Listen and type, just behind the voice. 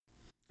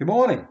Good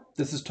morning.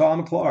 This is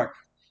Tom Clark,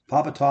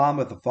 Papa Tom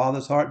with the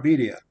Father's Heart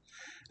Media,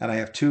 and I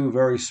have two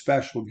very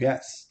special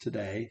guests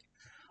today.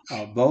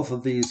 Both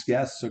of these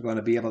guests are going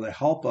to be able to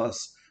help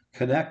us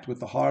connect with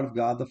the heart of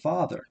God the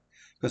Father,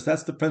 because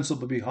that's the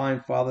principle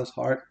behind Father's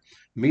Heart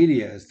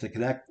Media, is to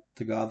connect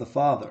to God the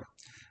Father.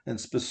 And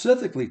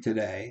specifically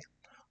today,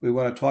 we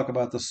want to talk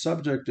about the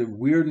subject of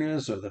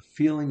weirdness, or the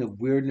feeling of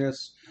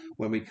weirdness,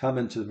 when we come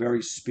into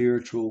very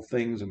spiritual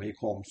things, and we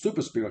call them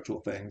super spiritual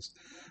things,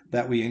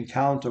 that we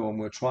encounter when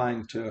we're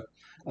trying to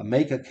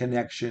make a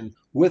connection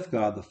with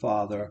God the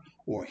Father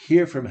or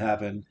hear from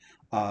heaven.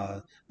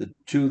 The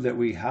two that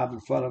we have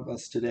in front of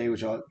us today,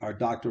 which are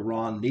Dr.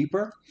 Ron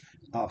Nieper,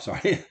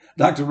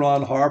 Dr.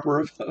 Ron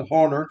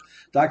Horner,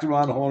 Dr.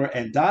 Ron Horner,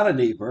 and Donna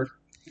Nieper,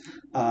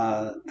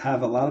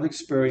 have a lot of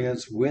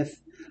experience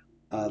with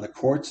the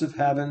courts of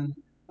heaven,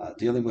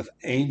 dealing with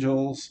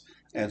angels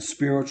and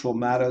spiritual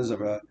matters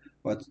of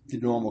what the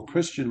normal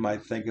Christian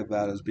might think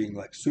about as being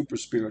like super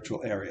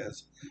spiritual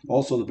areas.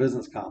 Also, the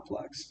business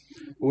complex.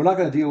 But we're not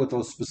going to deal with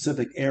those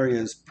specific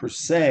areas per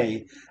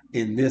se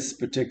in this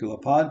particular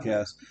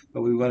podcast,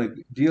 but we want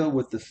to deal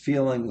with the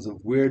feelings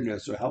of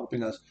weirdness, or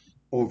helping us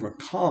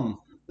overcome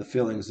the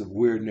feelings of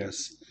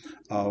weirdness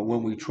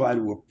when we try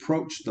to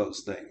approach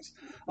those things.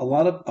 A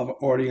lot of our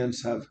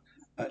audience have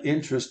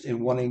interest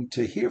in wanting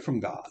to hear from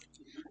God,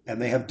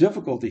 and they have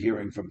difficulty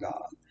hearing from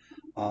God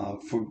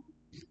for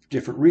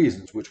different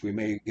reasons, which we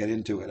may get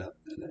into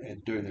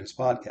during this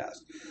podcast.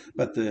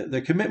 But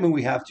the commitment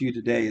we have to you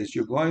today is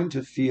you're going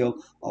to feel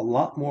a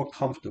lot more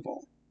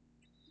comfortable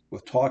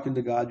with talking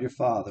to God your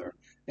Father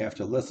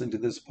after listening to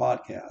this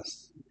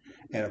podcast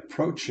and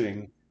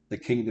approaching the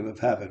kingdom of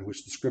heaven,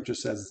 which the scripture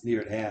says is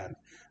near at hand,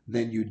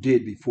 than you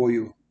did before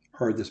you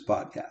heard this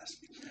podcast.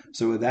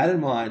 So with that in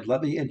mind,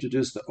 let me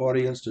introduce the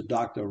audience to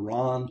Dr.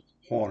 Ron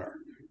Horner.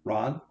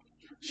 Ron,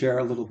 share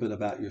a little bit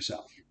about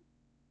yourself.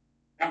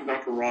 I'm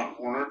Dr. Ron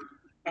Horner.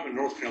 I'm in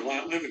North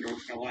Carolina, live in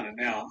North Carolina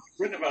now. I've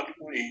written about a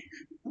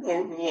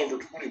little over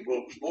 20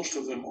 books, most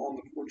of them on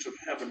the courts of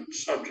heaven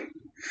subject.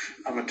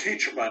 I'm a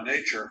teacher by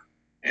nature,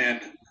 and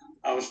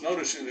I was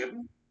noticing that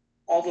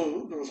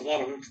although there was a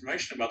lot of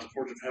information about the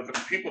courts of heaven,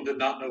 people did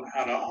not know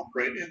how to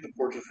operate in the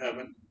courts of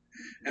heaven,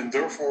 and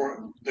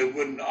therefore they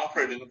wouldn't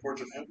operate in the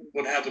courts of heaven,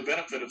 wouldn't have the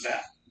benefit of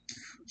that.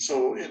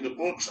 So in the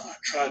books, I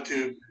try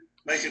to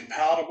make it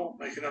palatable,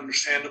 make it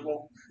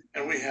understandable,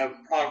 and we have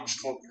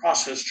products called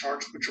process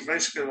charts, which are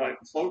basically like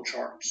flow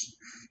charts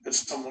that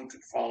someone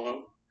could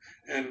follow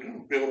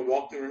and be able to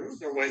walk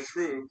their way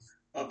through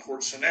a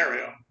court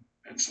scenario.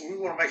 And so we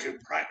want to make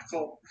it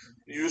practical,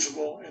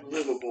 usable, and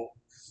livable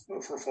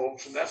for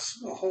folks. And that's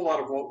a whole lot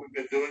of what we've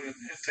been doing, and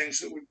things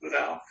that we put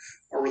out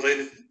are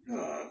related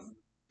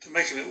to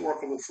making it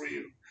workable for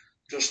you,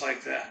 just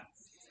like that.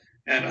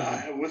 And I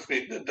have with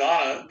me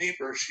Donna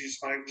Nieper. She's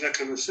my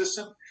executive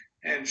assistant,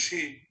 and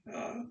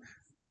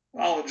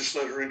I'll just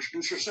let her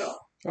introduce herself.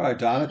 All right,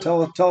 Donna,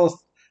 tell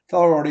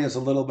our audience a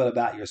little bit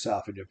about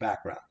yourself and your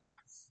background.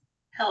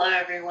 Hello,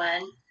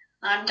 everyone.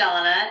 I'm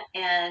Donna,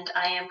 and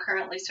I am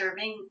currently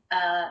serving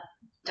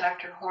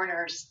Dr.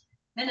 Horner's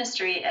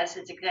ministry as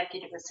his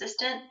executive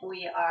assistant.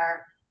 We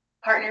are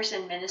partners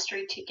in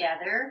ministry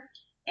together,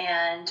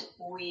 and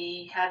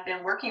we have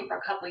been working for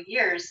a couple of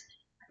years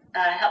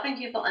helping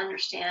people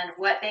understand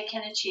what they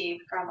can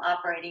achieve from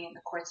operating in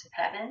the courts of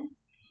heaven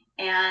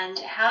and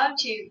how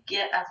to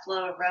get a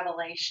flow of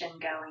revelation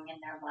going in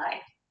their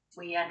life.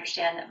 We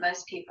understand that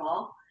most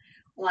people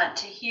want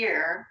to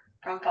hear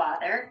from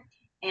Father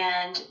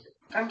and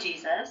from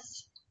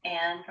Jesus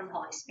and from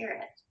Holy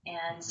Spirit.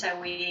 And so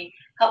we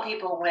help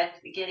people with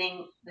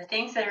getting the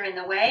things that are in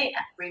the way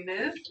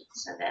removed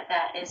so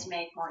that is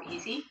made more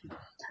easy.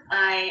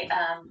 I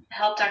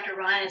help Dr.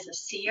 Ryan as a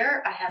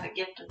seer. I have a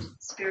gift of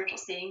spiritual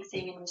seeing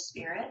in the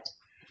spirit.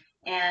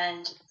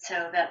 And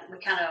so that we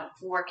kind of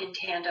work in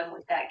tandem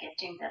with that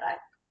gifting that I've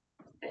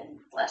been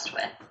blessed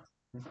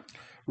with.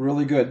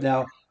 Really good.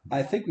 Now,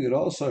 I think we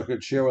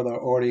could share with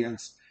our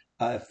audience,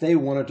 if they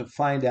wanted to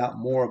find out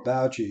more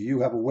about you,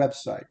 you have a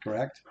website,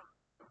 correct?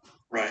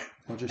 Right.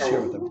 I'll just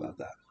share with them about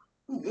that.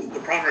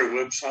 The primary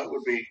website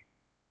would be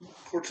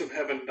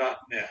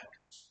courtsofheaven.net.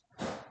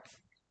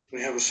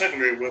 We have a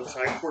secondary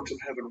website,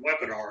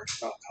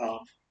 courtsofheavenwebinars.com,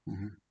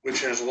 which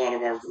has a lot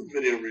of our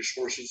video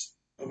resources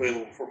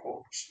available for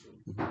folks.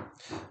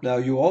 Now,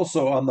 you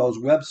also on those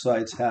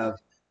websites have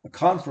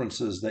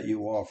conferences that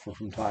you offer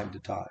from time to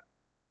time,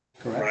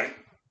 correct? Right.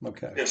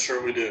 Okay. Yes,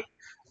 sir, we do.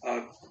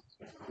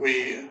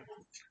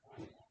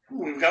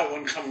 We've got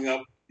one coming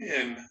up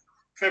in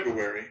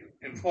February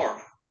in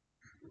Florida.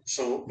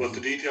 So, but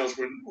the details,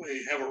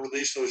 we haven't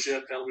released those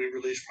yet. That'll be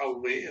released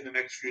probably in the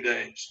next few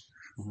days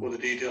with the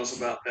details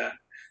about that.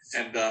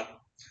 And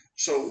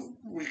so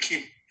we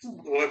keep,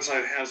 the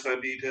website has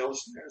that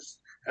details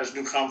as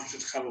new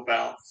conferences come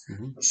about.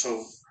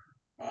 So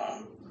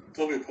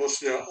they'll be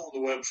posted on the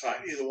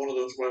website. Either one of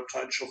those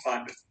websites, you'll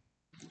find it.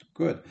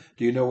 Good.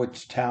 Do you know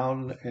which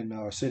town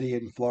or city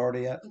in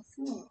Florida yet?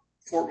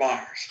 Fort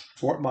Myers.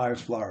 Fort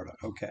Myers, Florida.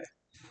 Okay.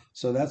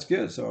 So that's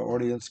good. So our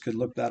audience could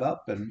look that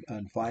up and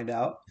find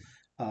out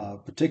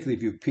particularly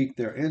if you piqued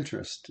their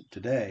interest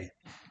today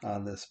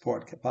on this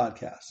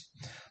podcast.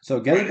 So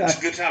getting It's back,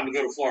 a good time to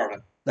go to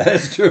Florida. that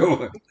is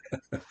true.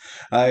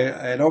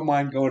 I don't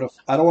mind going to.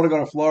 I don't want to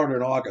go to Florida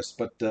in August,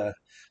 but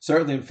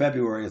certainly in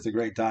February is a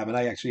great time. And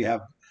I actually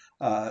have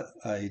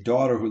a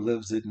daughter who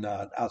lives in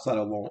outside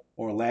of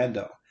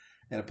Orlando,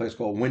 in a place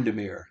called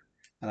Windermere,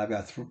 and I've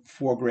got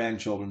four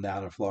grandchildren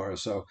down in Florida.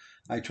 So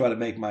I try to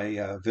make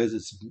my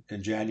visits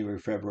in January,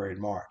 February,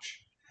 and March.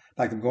 In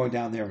fact, I'm going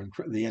down there in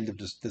the end of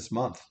this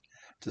month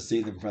to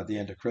see them at the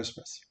end of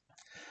Christmas.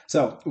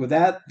 So with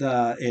that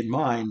in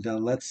mind,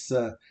 let's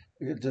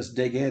just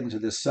dig into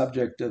the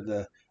subject of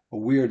the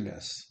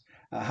weirdness.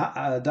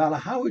 Donna,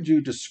 how would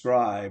you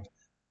describe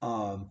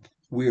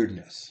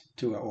weirdness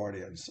to our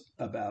audience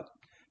about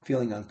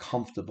feeling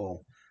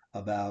uncomfortable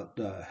about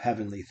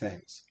heavenly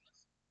things?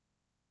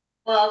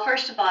 Well,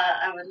 first of all,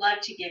 I would love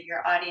to give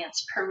your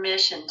audience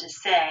permission to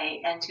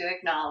say and to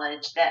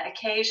acknowledge that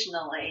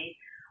occasionally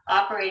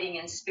operating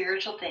in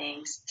spiritual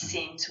things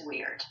seems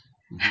weird.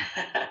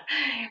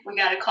 We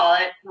got to call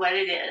it what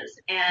it is.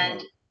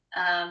 And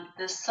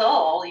the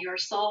soul, your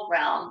soul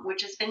realm,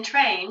 which has been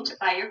trained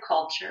by your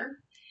culture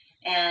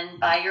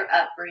and by your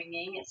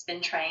upbringing, it's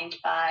been trained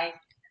by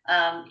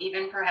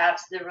even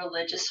perhaps the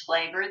religious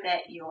flavor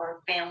that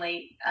your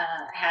family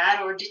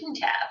had or didn't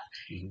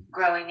have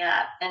growing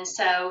up. And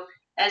so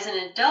as an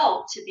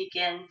adult, to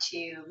begin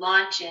to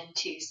launch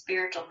into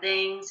spiritual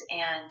things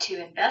and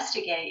to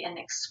investigate and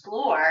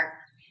explore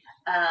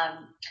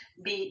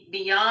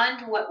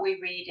beyond what we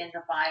read in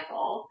the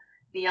Bible,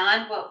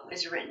 beyond what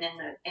is written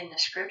in the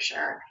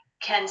scripture,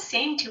 can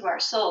seem to our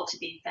soul to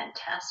be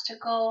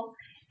fantastical.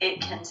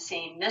 It can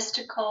seem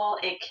mystical.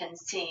 It can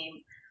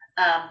seem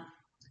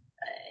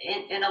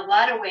in a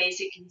lot of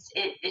ways,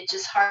 it's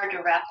just hard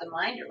to wrap the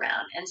mind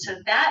around. And so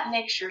that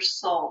makes your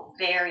soul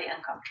very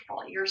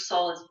uncomfortable. Your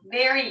soul is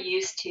very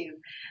used to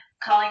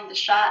calling the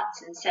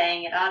shots and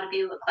saying it ought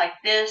to look like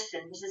this,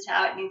 and this is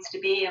how it needs to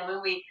be. And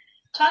when we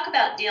talk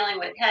about dealing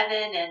with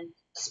heaven and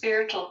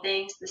spiritual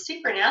things, the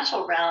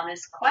supernatural realm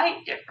is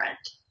quite different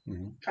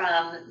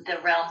from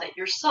the realm that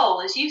your soul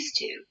is used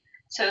to.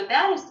 So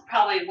that is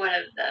probably one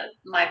of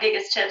my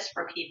biggest tips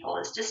for people,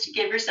 is just to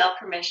give yourself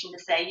permission to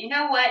say, you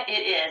know what,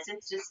 it is.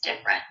 It's just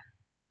different.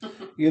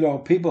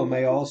 People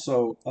may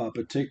also,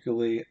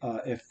 particularly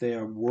if they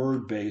are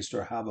word-based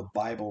or have a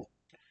Bible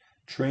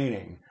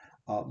training,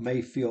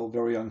 may feel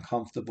very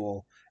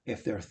uncomfortable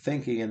if they're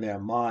thinking in their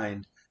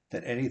mind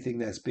that anything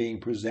that's being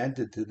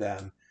presented to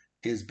them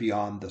is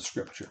beyond the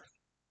scripture.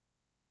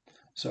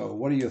 So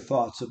what are your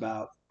thoughts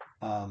about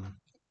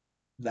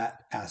that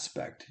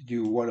aspect? Do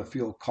you want to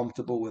feel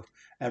comfortable with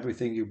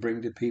everything you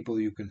bring to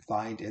people you can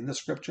find in the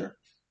scripture?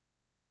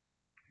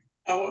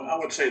 I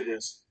would say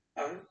this.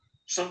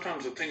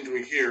 Sometimes the things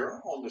we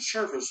hear on the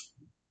surface,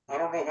 I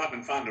don't know if I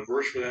can find a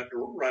verse for that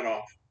right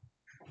off.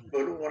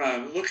 But when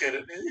I look at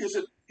it, is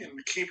it in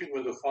keeping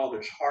with the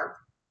Father's heart?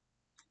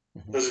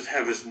 Does it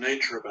have his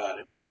nature about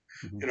it?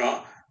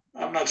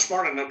 I'm not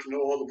smart enough to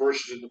know all the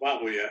verses in the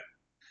Bible yet.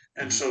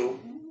 And so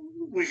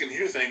we can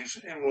hear things,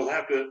 and we'll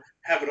have to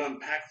have it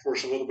unpacked for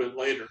us a little bit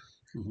later.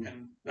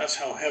 And that's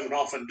how heaven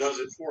often does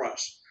it for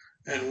us.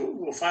 And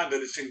we'll find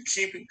that it's in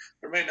keeping.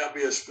 There may not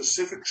be a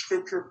specific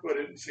scripture, but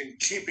it's in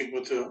keeping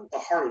with the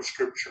heart of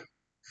scripture.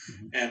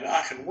 And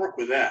I can work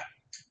with that,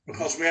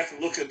 because we have to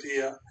look at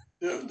the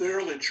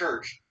early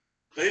church.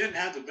 They didn't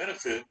have the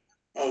benefit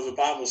of the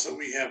Bibles that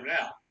we have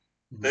now.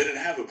 They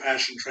didn't have a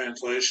Passion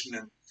Translation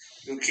and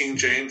New King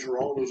James or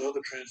all those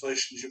other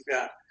translations you've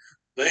got.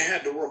 They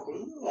had to work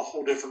with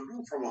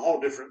from a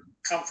whole different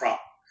come from.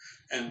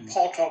 And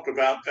Paul talked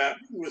about that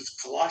with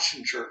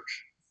Colossian church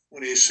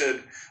when he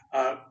said,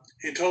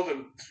 he told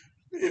them,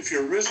 if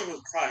you're risen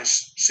with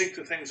Christ, seek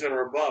the things that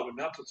are above and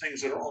not the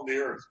things that are on the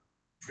earth.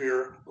 For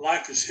your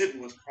life is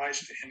hidden with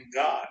Christ in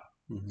God.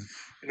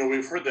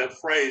 We've heard that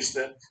phrase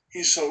that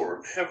he's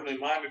so heavenly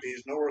minded,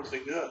 he's no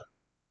earthly good.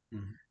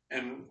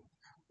 And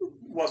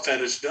what that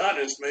has done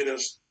is made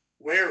us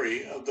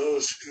wary of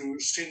those who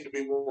seem to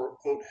be more,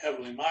 quote,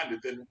 heavenly minded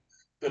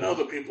than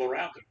other people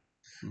around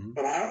them.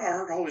 But I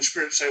heard the Holy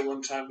Spirit say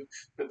one time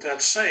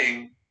that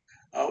saying,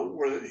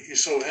 where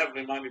he's so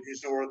heavenly minded,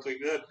 he's no earthly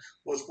good,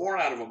 was born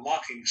out of a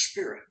mocking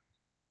spirit.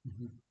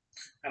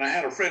 And I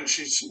had a friend,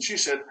 she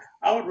said,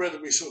 I would rather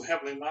be so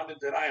heavenly minded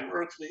that I am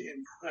earthly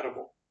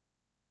incredible.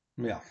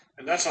 Yeah.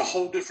 And that's a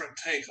whole different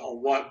take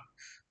on what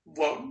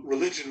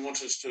religion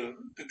wants us to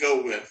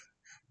go with.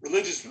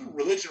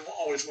 Religion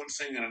always wants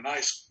things in a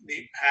nice,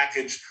 neat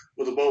package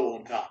with a bow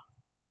on top.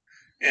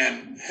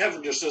 And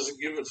heaven just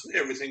doesn't give us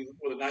everything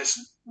with a nice,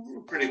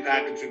 pretty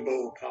package and bow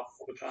on top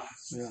all the time.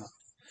 Yeah.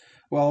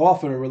 Well,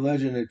 often a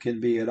religion, it can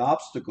be an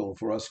obstacle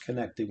for us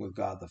connecting with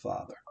God the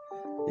Father.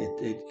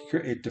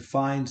 It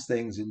defines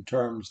things in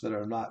terms that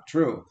are not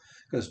true,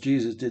 because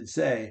Jesus did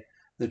say,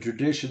 the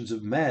traditions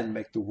of men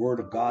make the word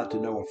of God to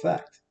no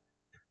effect.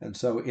 And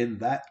so in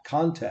that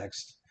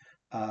context,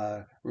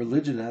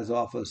 religion has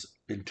often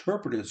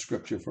interpreted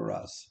scripture for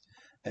us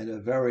in a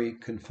very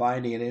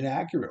confining and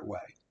inaccurate way.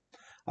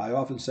 I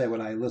often say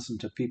when I listen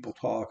to people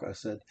talk, I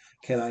said,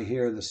 can I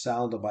hear the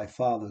sound of my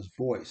Father's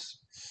voice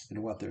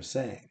in what they're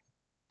saying?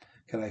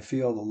 Can I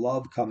feel the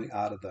love coming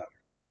out of them?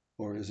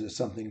 Or is there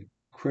something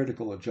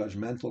critical or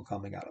judgmental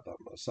coming out of them,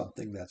 or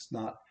something that's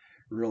not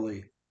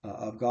really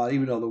of God?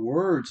 Even though the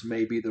words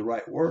may be the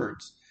right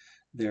words,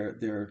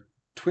 they're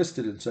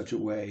twisted in such a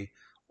way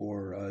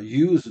or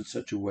used in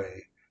such a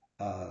way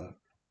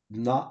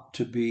not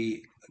to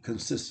be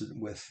consistent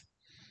with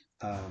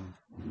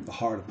the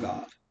heart of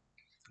God.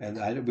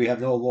 And we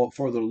have no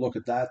further look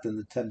at that than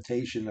the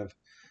temptation of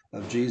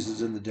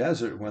Jesus in the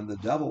desert when the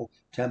devil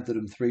tempted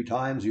him 3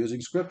 times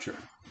using scripture,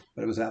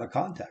 but it was out of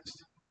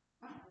context.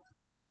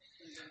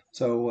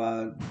 So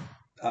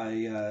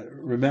I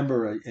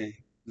remember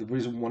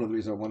one of the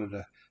reasons I wanted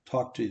to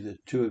talk to the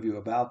two of you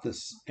about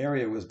this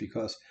area was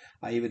because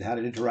I even had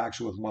an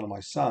interaction with one of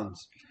my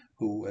sons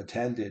who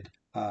attended,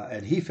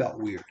 and he felt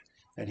weird,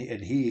 and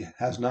he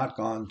has not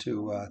gone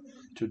to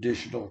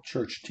traditional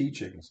church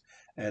teachings,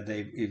 and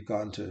he've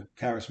gone to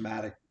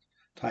charismatic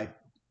type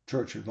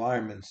church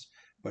environments,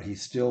 but he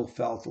still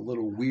felt a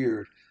little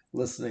weird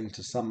listening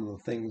to some of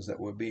the things that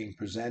were being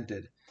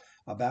presented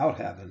about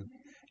heaven,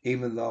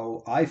 even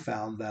though I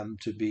found them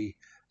to be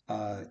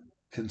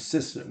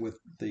consistent with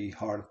the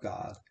heart of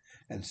God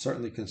and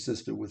certainly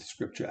consistent with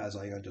Scripture as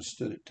I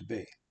understood it to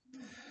be.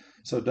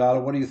 So,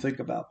 Donna, what do you think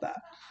about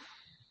that?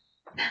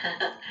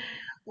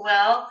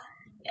 Well,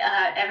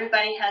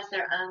 everybody has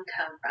their own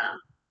come from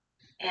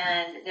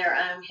and their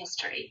own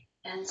history.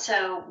 And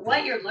so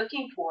what you're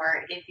looking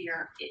for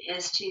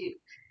is to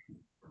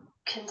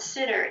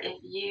consider if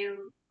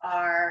you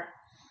are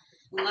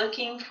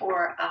looking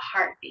for a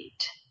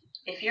heartbeat.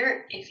 If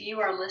you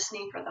are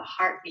listening for the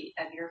heartbeat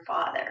of your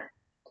Father,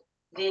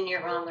 then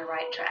you're on the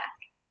right track.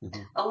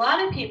 Mm-hmm. A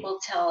lot of people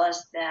tell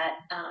us that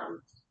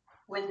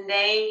when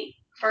they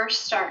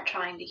first start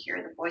trying to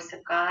hear the voice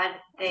of God,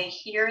 they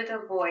hear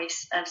the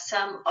voice of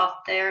some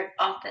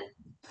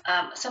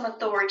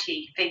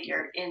authority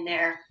figure in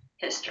their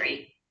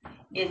history,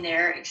 in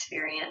their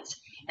experience,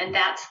 and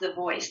that's the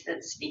voice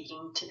that's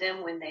speaking to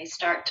them when they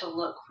start to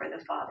look for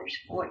the Father's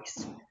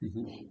voice.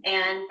 Mm-hmm.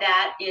 And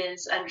that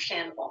is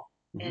understandable.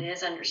 Mm-hmm. It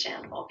is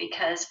understandable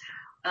because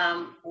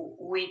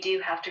we do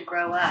have to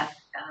grow up,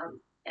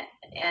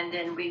 and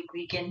then we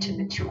begin to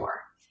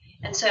mature.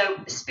 And so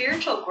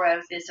spiritual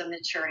growth is a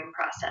maturing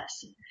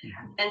process.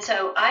 And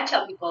so I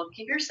tell people,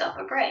 give yourself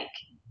a break.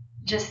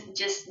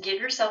 Just give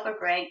yourself a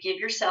break, give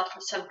yourself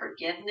some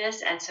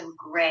forgiveness and some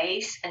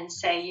grace, and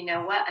say, you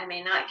know what, I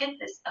may not get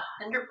this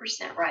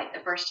 100% right the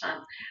first time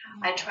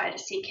I try to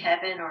seek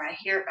heaven or I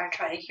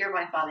try to hear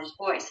my Father's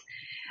voice,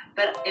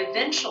 but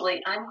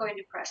eventually I'm going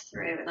to press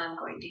through and I'm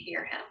going to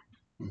hear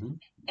him. Mm-hmm.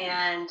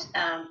 And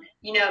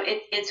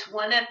it's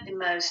one of the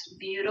most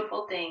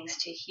beautiful things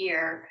to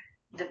hear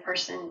the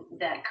person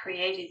that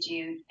created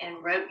you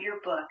and wrote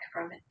your book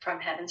from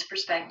heaven's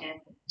perspective,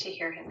 to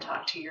hear him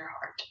talk to your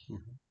heart.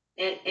 Mm-hmm.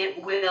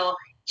 It will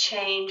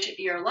change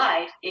your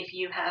life if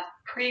you have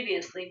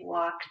previously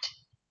walked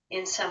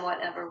in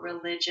somewhat of a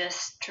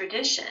religious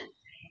tradition.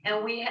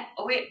 And we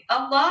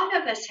a lot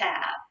of us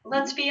have,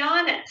 let's be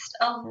honest,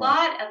 a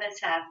lot of us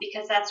have,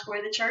 because that's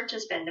where the church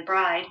has been. The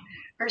bride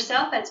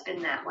herself has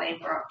been that way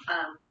for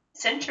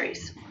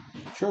centuries.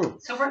 True.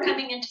 So we're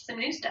coming into some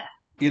new stuff.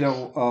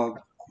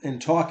 In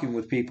talking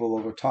with people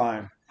over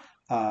time,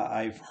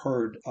 I've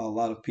heard a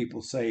lot of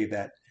people say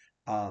that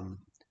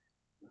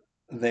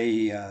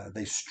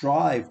they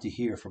strive to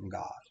hear from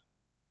God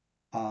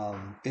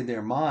in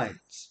their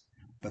minds,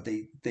 but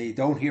they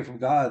don't hear from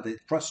God. It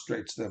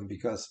frustrates them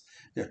because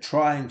they're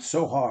trying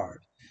so hard.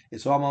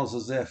 It's almost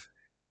as if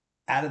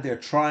out of their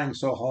trying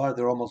so hard,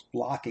 they're almost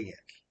blocking it.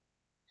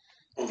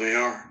 Well, they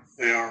are.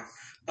 They are.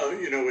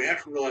 We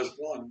have to realize,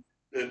 one,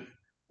 that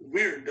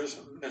weird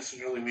doesn't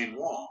necessarily mean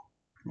wrong.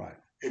 Right.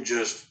 It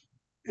just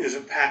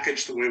isn't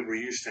packaged the way we're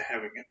used to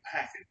having it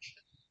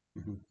packaged.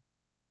 Mm-hmm.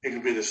 It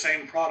can be the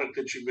same product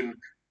that you've been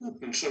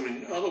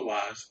consuming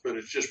otherwise, but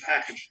it's just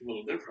packaged a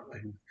little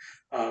differently.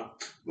 Mm-hmm.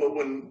 But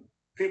when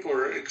people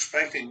are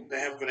expecting, they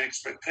have an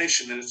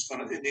expectation that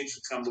it needs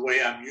to come the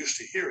way I'm used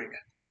to hearing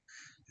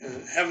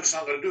it. Heaven's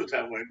not going to do it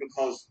that way,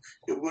 because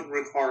it wouldn't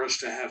require us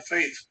to have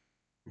faith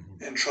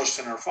and trust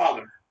in our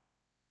Father.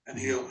 And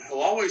he'll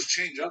always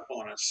change up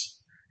on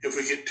us if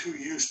we get too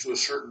used to a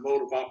certain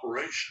mode of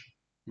operation.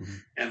 Mm-hmm.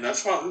 And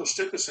that's why he'll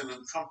stick us in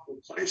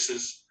uncomfortable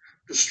places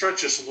to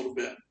stretch us a little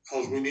bit,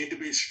 because we need to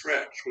be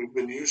stretched. We've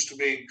been used to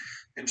being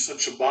in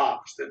such a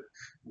box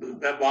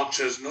that box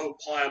has no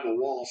pliable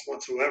walls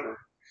whatsoever.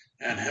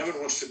 And heaven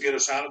wants to get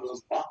us out of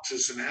those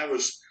boxes and have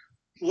us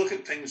look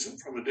at things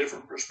from a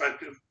different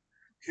perspective,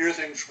 hear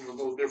things from a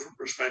little different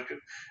perspective.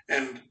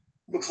 And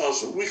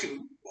because we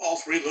can all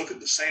three look at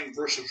the same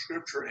verse of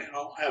Scripture and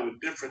all have a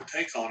different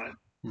take on it,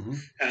 mm-hmm.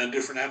 and a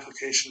different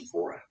application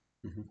for it.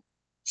 Mm-hmm.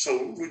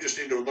 So we just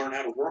need to learn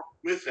how to work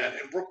with that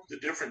and work with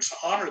the difference,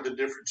 honor the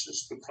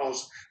differences,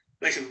 because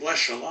they can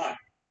bless your life.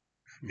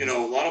 Mm-hmm.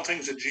 A lot of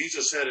things that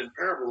Jesus said in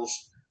parables,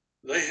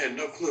 they had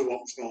no clue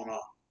what was going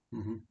on.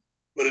 Mm-hmm.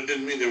 But it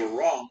didn't mean they were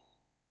wrong.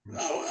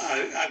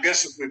 I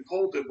guess if we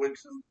polled it,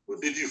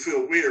 did you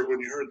feel weird when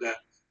you heard that?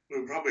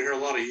 We probably hear a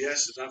lot of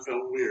yeses. I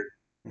felt weird.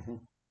 Mm-hmm.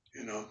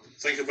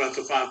 Think about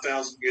the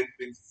 5,000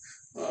 getting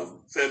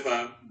fed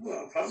by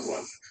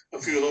what, a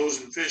few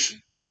loaves and fish.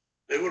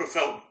 They would have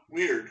felt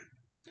weird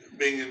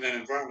being in that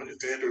environment if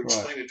they had to Right.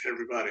 explain it to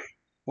everybody.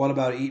 What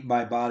about eat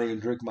my body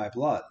and drink my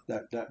blood?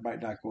 That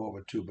might not go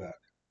over too bad.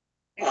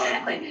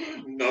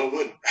 Exactly. No,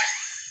 but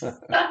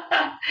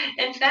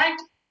In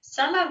fact,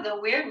 some of the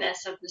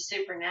weirdness of the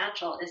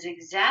supernatural is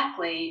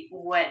exactly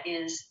what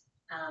is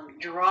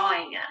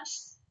drawing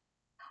us.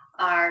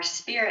 Our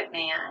spirit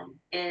man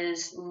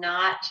is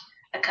not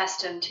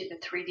accustomed to the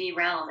 3D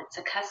realm, it's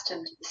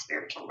accustomed to the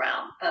spiritual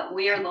realm, but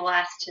we are the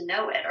last to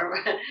know it, or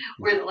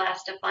we're the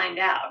last to find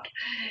out.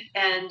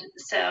 And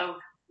so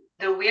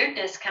the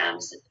weirdness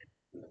comes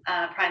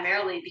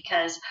primarily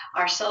because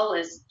our soul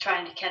is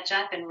trying to catch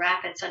up and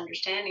wrap its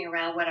understanding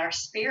around what our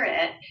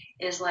spirit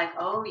is like.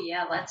 Oh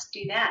yeah, let's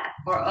do that,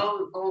 or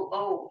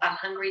oh, I'm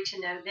hungry to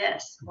know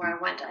this, or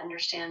I want to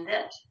understand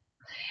this.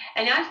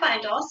 And I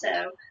find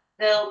also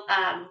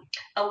that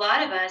a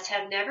lot of us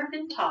have never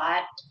been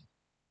taught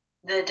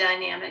the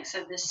dynamics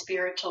of the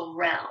spiritual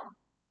realm.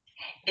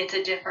 It's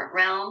a different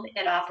realm.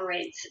 It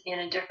operates in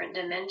a different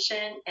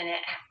dimension, and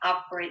it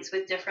operates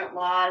with different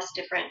laws,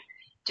 different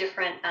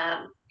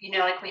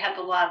like we have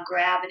the law of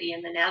gravity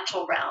in the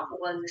natural realm.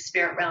 Well, in the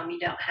spirit realm you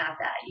don't have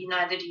that.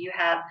 Neither do you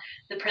have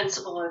the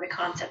principle or the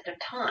concept of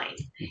time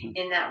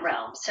in that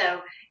realm.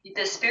 So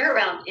the spirit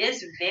realm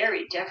is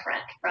very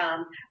different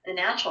from the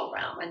natural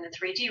realm and the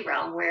 3D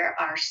realm, where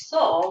our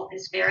soul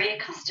is very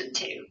accustomed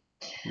to.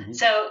 Mm-hmm.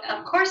 So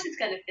of course it's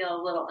going to feel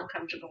a little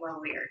uncomfortable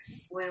and weird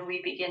when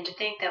we begin to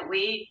think that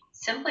we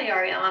simply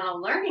are on a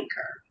learning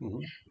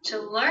curve to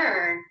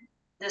learn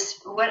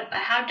this.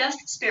 How does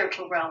the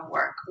spiritual realm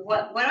work?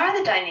 What are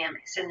the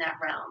dynamics in that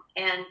realm?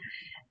 And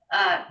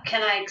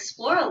can I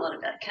explore a little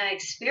bit? Can I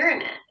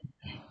experiment?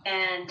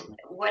 And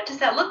what does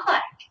that look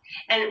like?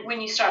 And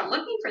when you start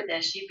looking for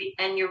this,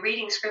 and you're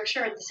reading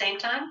scripture at the same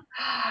time,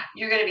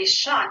 you're going to be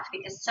shocked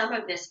because some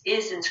of this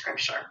is in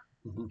scripture.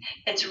 Mm-hmm.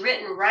 It's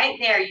written right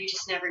there. You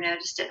just never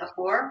noticed it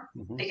before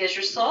because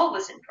your soul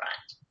was in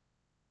front.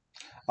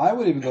 I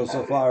would even go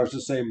so far as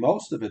to say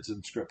most of it's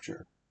in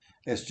scripture.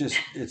 It's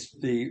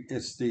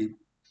the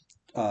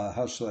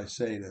how shall I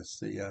say this?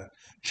 The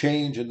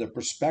change in the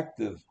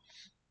perspective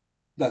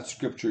that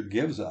scripture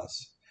gives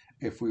us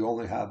if we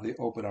only have the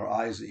open our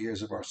eyes, the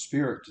ears of our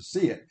spirit to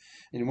see it.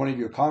 In one of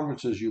your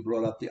conferences, you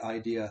brought up the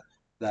idea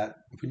that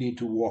we need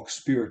to walk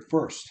spirit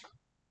first.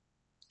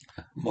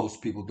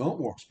 Most people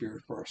don't walk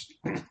spirit first.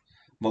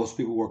 Most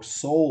people work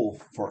soul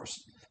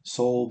first.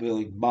 Soul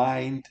being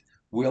mind,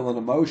 will, and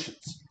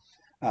emotions.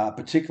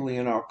 Particularly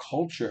in our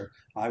culture,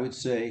 I would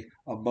say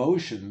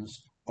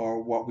emotions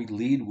are what we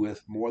lead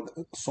with more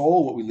than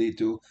soul, what we lead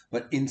to,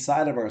 but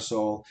inside of our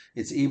soul,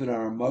 it's even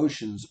our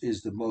emotions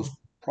is the most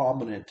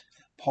prominent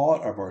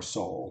part of our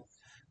soul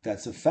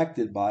that's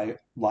affected by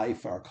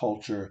life, our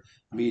culture,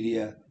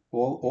 media,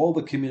 all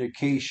the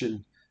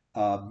communication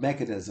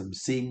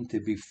mechanisms seem to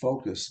be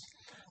focused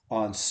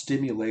on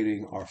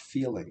stimulating our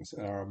feelings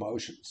and our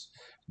emotions.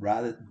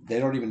 Rather, they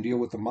don't even deal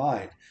with the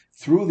mind.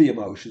 Through the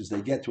emotions,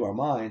 they get to our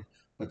mind,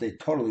 but they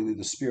totally leave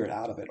the spirit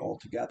out of it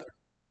altogether.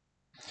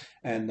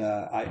 And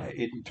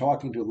in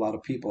talking to a lot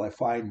of people, I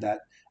find that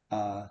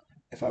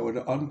if I were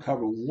to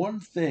uncover one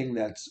thing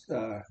that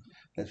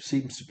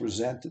seems to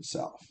present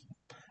itself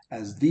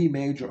as the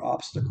major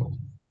obstacle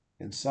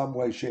in some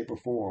way, shape, or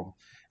form,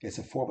 it's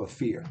a form of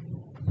fear.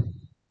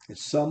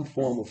 It's some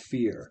form of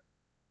fear.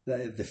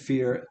 The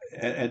fear,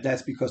 and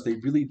that's because they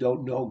really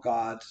don't know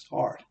God's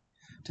heart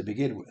to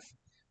begin with.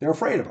 They're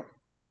afraid of him.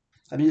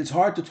 I mean, it's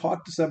hard to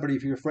talk to somebody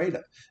if you're afraid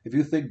of. If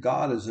you think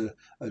God is a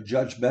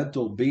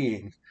judgmental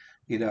being,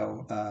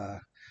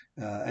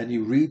 and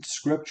you read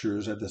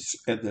scriptures and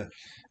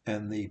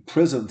the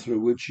prism through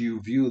which you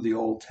view the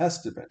Old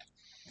Testament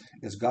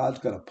is God's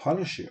going to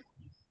punish you.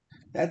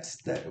 That's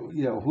that.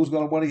 Who's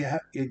going to want to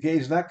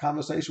engage in that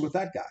conversation with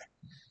that guy?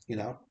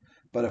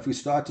 But if we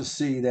start to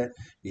see that,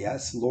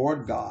 yes,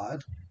 Lord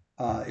God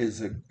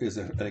is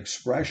an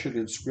expression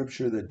in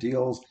Scripture that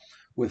deals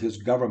with his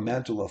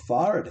governmental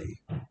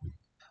authority,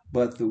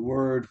 but the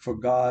word for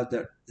God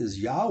that is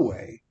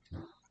Yahweh,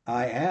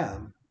 I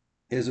am,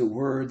 is a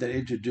word that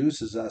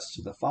introduces us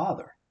to the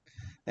Father.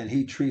 And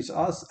he treats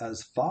us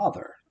as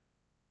Father,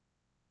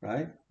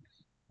 right?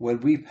 When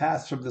we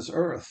pass from this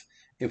earth,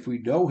 if we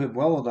know him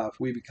well enough,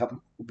 we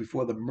become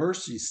before the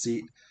mercy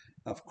seat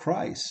of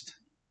Christ,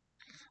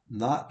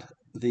 not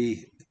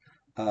the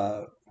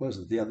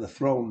the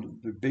throne,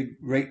 the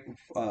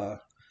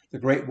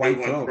great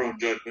white throne,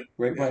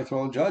 great white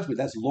throne judgment.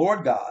 That's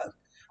Lord God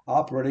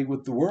operating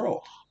with the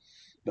world,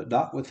 but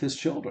not with his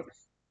children.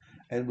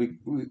 And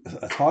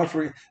it's hard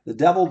for the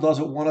devil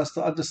doesn't want us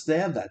to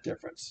understand that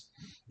difference.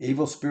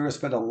 Evil spirits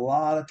spend a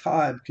lot of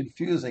time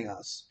confusing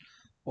us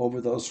over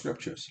those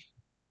scriptures.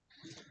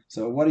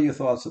 So, what are your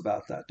thoughts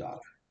about that, Donna?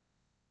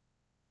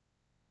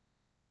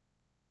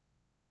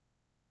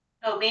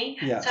 Oh, me?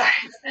 Yes. Sorry.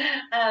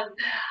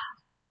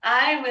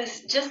 I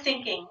was just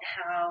thinking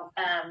how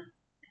I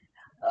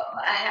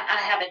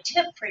have a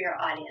tip for your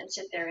audience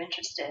if they're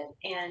interested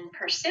in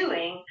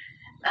pursuing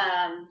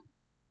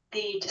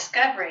the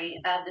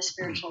discovery of the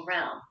spiritual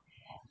realm.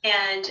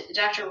 And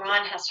Dr.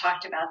 Ron has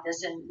talked about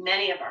this in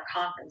many of our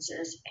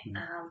conferences.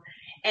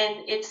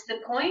 And it's the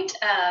point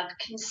of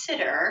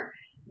consider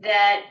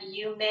that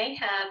you may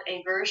have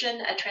a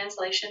version, a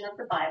translation of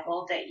the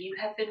Bible that you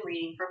have been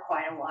reading for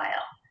quite a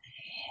while.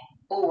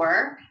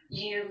 Or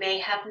you may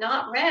have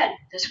not read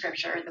the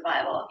scripture, the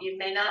Bible. You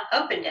may not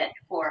opened it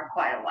for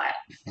quite a while.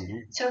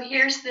 Mm-hmm. So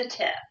here's the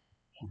tip.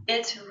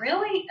 It's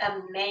really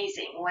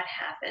amazing what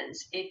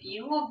happens if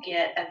you will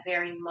get a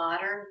very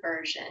modern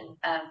version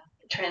of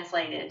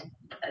translated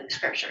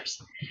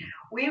scriptures.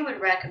 We would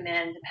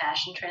recommend the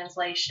Passion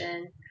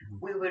Translation.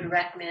 We would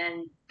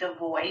recommend the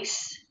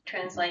Voice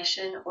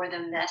Translation or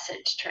the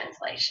Message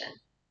Translation.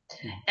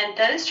 And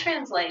those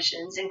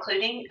translations,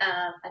 including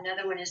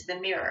another one is the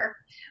Mirror,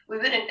 we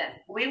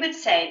would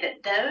say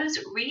that those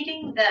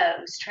reading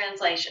those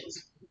translations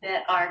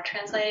that are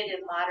translated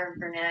in modern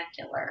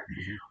vernacular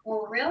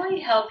will really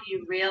help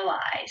you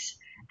realize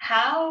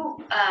how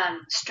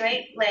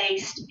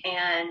straight-laced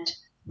and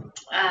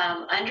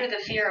under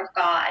the fear of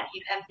God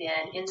you have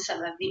been in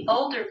some of the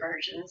older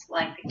versions,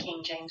 like the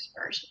King James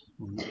Version.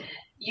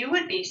 You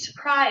would be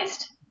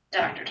surprised,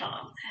 Dr.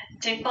 Tom,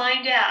 to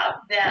find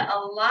out that a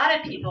lot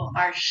of people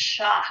are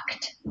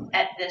shocked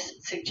at this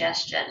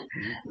suggestion.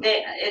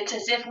 It's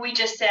as if we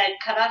just said,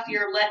 cut off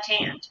your left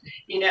hand,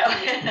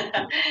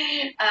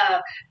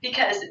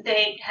 because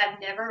they have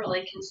never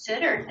really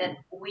considered that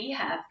we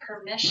have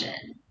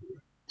permission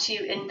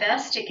to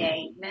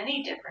investigate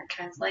many different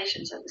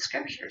translations of the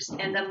scriptures.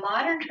 And the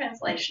modern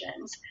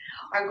translations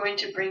are going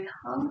to bring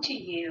home to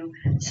you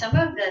some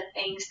of the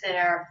things that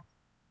are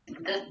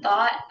the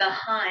thought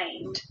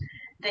behind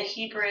the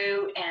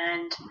Hebrew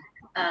and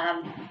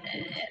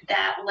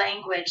that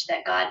language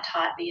that God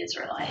taught the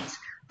Israelites.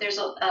 There's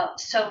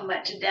so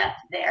much depth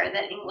there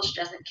that English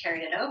doesn't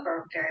carry it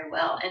over very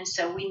well, and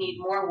so we need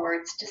more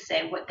words to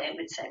say what they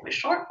would say with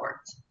short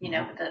words,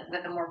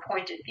 with a more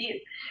pointed view.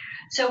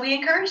 So we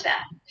encourage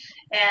that,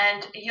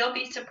 and you'll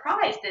be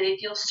surprised that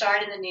if you'll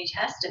start in the New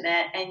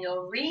Testament and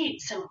you'll read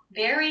some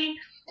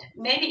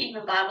maybe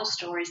even Bible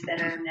stories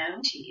that are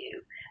known to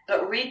you,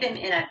 but read them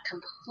in a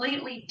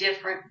completely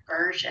different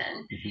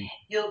version,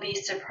 you'll be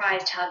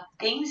surprised how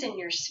things in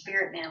your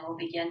spirit man will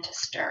begin to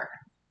stir.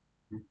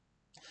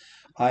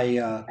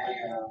 I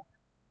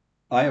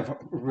have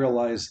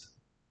realized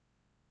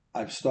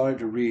I've started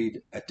to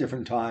read at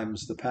different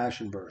times the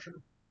Passion Version.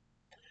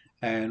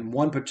 And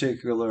one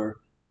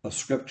particular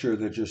scripture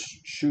that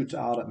just shoots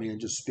out at me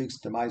and just speaks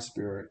to my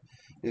spirit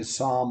is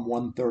Psalm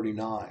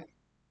 139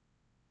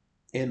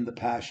 in the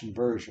Passion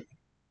Version.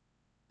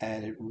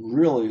 And it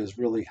really is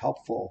really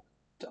helpful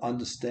to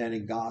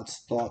understanding God's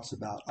thoughts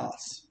about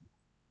us.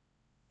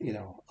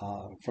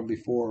 From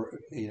before,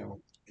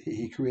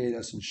 he created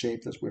us and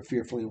shaped us. We're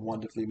fearfully and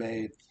wonderfully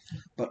made.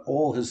 But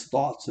all his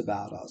thoughts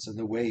about us and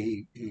the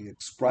way he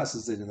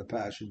expresses it in the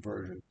Passion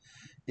Version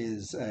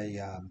is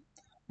a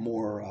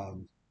more,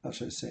 how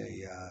should I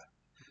say,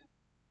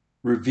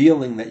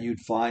 revealing that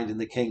you'd find in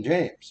the King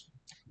James.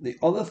 The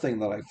other thing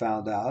that I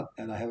found out,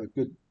 and I have a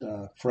good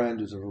friend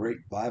who's a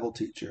great Bible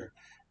teacher,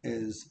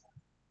 is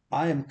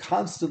I am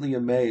constantly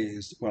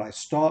amazed when I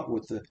start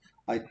with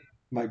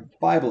my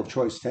Bible of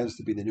choice tends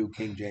to be the New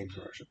King James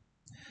Version.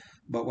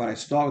 But when I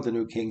start with the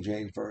New King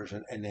James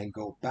Version and then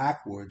go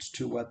backwards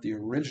to what the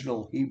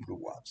original Hebrew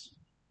was,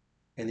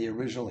 in the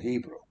original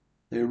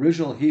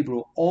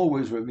Hebrew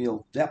always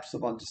revealed depths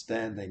of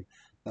understanding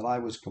that I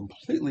was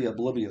completely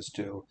oblivious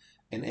to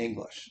in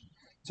English.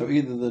 So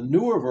either the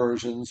newer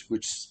versions,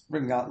 which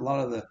bring out a lot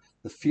of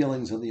the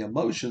feelings and the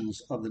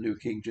emotions of the New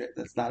King James,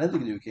 that's not in the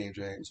New King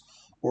James,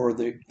 or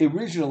the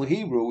original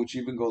Hebrew, which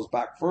even goes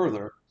back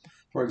further.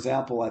 For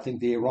example, I think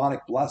the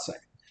Aaronic blessing.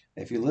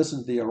 If you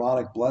listen to the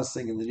Aaronic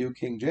blessing in the New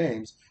King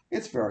James,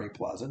 it's very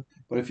pleasant.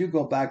 But if you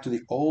go back to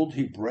the old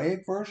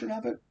Hebraic version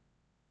of it,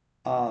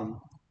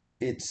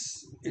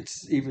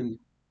 it's even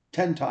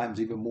 10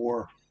 times even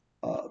more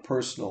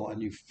personal,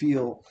 and you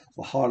feel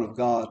the heart of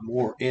God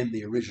more in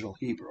the original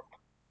Hebrew.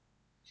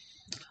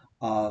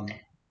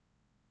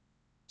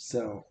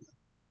 So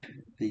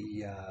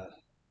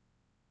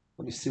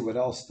let me see what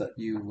else that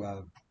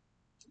you,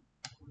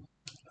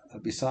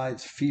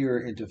 besides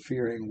fear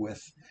interfering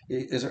with,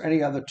 is there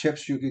any other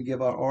tips you could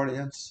give our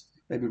audience?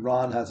 Maybe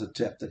Ron has a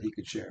tip that he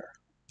could share.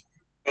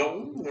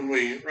 Well, when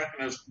we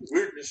recognize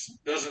weirdness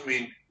doesn't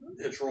mean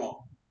it's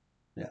wrong.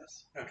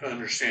 Yes. You have to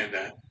understand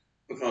that,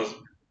 because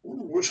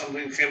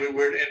something can be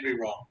weird and be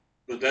wrong,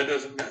 but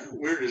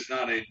weird is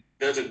not a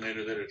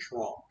designator that it's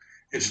wrong.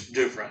 It's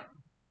different,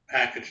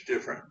 packaged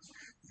different.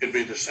 It could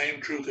be the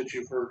same truth that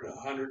you've heard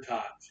 100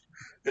 times.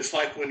 It's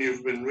like when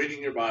you've been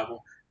reading your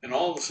Bible and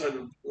all of a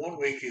sudden one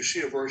week you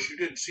see a verse you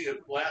didn't see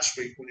it last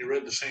week when you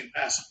read the same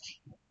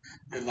passage.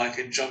 And like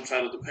it jumps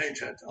out of the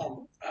page,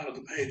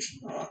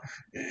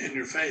 in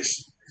your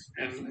face,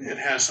 and it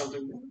has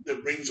something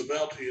that rings a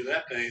bell to you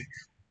that day.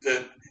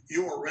 that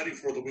you weren't ready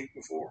for the week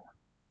before.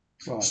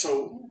 Right.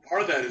 So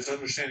part of that is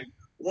understanding,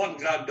 one,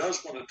 God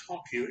does want to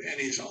talk to you, and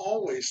he's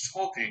always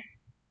talking.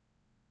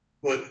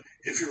 But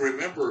if you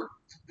remember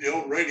the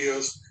old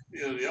radios,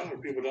 the younger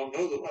people don't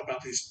know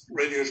about these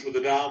radios with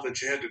a dial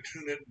that you had to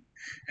tune it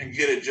and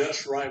get it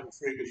just right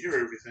before you could hear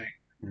everything.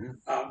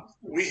 Mm-hmm.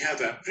 We have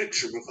that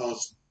picture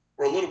because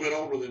we're a little bit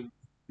older than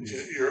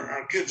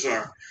our kids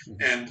are. Mm-hmm.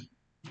 And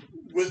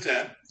with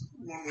that,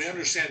 when we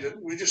understand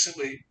that we just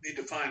simply need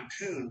to fine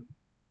tune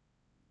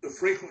the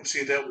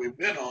frequency that we've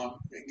been on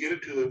and get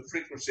it to the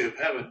frequency of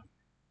heaven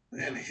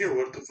and hear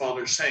what the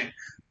Father's saying.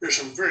 There's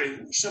some very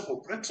simple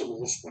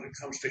principles when it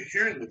comes to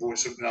hearing the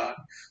voice of God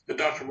that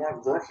Dr.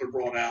 Martin Verkler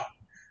brought out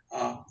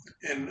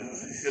in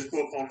his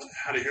book on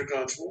how to hear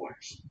God's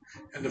voice.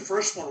 And the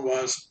first one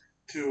was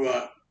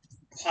to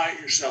quiet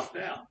yourself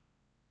down.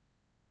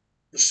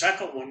 The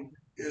second one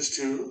is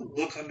to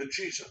look unto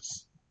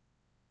Jesus.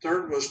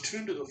 Third was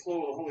tune to the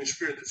flow of the Holy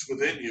Spirit that's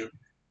within you.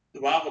 The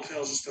Bible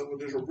tells us that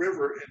there's a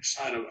river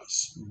inside of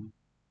us. Mm-hmm.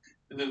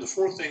 And then the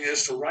fourth thing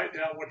is to write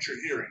down what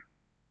you're hearing.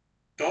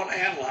 Don't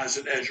analyze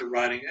it as you're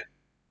writing it.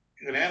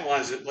 You can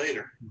analyze it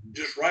later. Mm-hmm.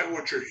 Just write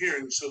what you're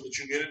hearing so that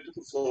you get into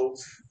the flow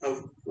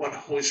of what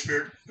Holy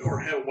Spirit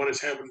or what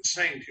is heaven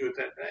saying to you at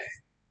that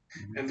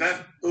day. Mm-hmm.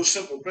 And those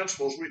simple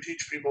principles we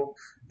teach people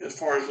as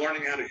far as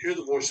learning how to hear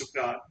the voice of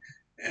God.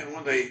 And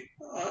when they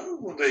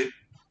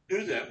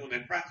do that, when they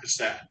practice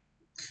that,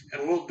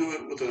 and we'll do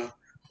it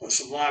with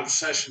some live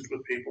sessions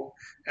with people,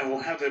 and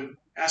we'll have them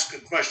ask a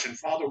question,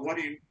 Father,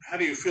 how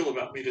do you feel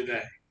about me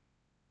today?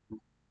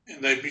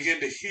 And they begin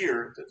to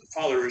hear that the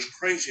Father is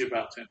crazy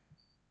about them,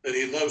 that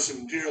he loves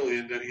them dearly,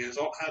 and that he has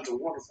all kinds of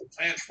wonderful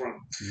plans for them.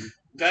 Mm-hmm.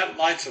 That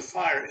lights a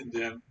fire in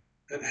them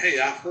that,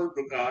 hey, I've heard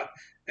of God,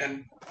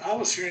 and I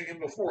was hearing him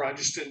before. I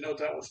just didn't know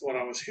that was what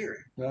I was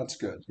hearing. That's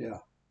good, yeah.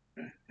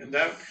 And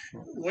that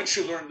once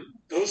you learn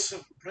those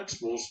simple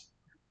principles,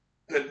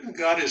 that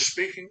God is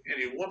speaking and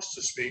he wants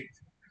to speak,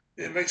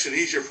 it makes it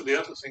easier for the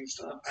other things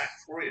to unpack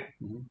for you.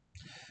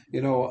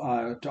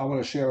 Mm-hmm. I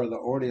want to share with the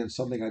audience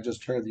something I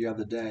just heard the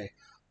other day.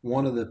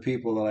 One of the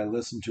people that I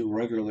listen to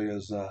regularly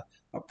is a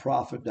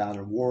prophet down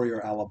in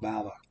Warrior,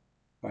 Alabama,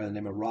 by the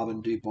name of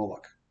Robin D.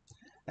 Bullock.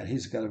 And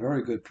he's got a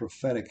very good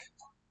prophetic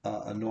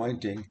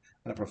anointing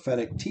and a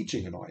prophetic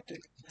teaching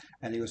anointing.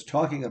 And he was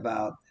talking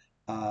about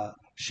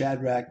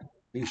Shadrach,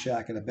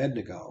 Meshach, and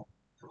Abednego,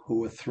 who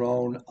were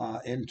thrown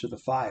into the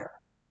fire.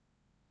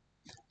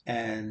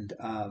 And,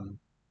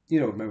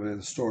 remember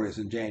the stories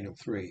in Daniel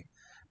 3.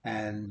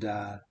 And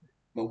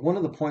but one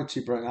of the points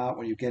you bring out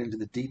when you get into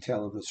the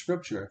detail of the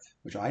scripture,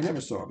 which I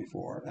never saw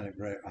before, and I've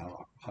read it,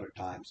 100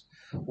 times,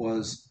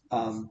 was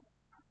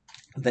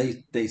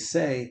they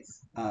say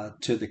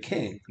to the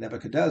king,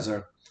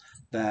 Nebuchadnezzar,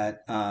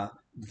 that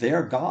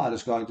their God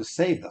is going to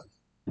save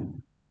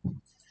them.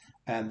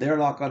 And they're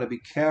not going to be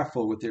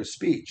careful with their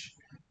speech,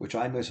 which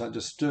I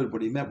misunderstood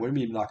what he meant. What do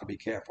you mean not going to be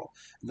careful?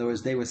 In other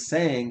words, they were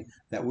saying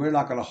that we're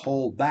not going to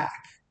hold back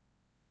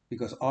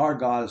because our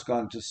God is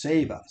going to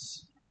save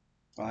us,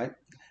 right?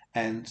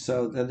 And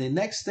so then the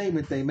next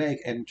statement they make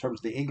in terms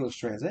of the English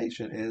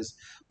translation is,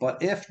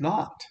 but if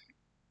not,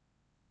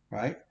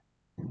 right?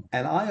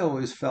 And I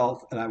always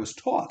felt, and I was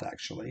taught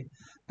actually,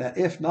 that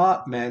if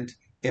not meant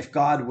if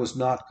God was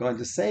not going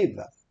to save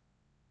them.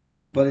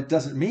 But it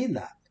doesn't mean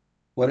that.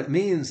 What it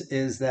means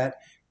is that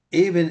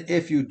even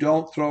if you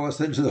don't throw us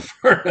into the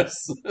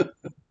furnace,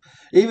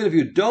 even if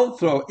you don't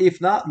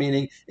if not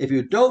meaning if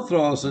you don't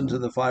throw us into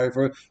the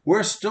fire,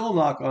 we're still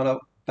not going to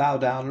bow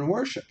down and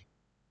worship.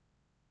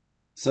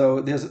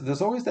 So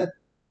there's always that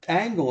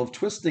angle of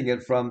twisting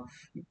it from,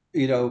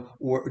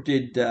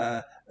 did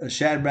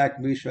Shadrach,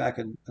 Meshach,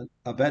 and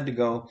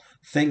Abednego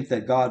think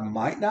that God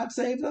might not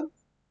save them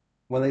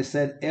when they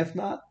said if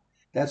not?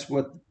 That's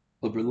what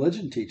the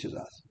religion teaches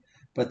us.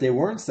 But they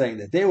weren't saying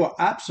that. They were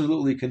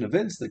absolutely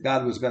convinced that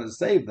God was going to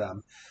save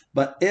them.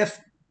 But if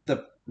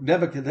the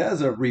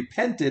Nebuchadnezzar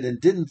repented and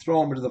didn't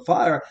throw him into the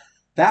fire,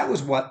 that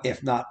was what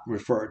if not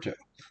referred to.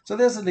 So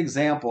there's an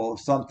example of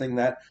something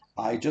that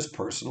I just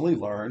personally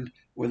learned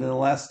within the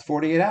last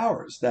 48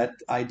 hours that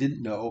I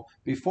didn't know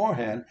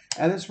beforehand.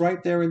 And it's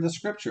right there in the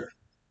scripture.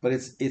 But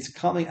it's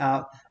coming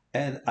out,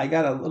 and I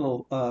got a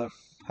little,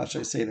 how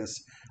should I say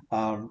this?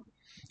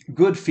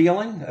 Good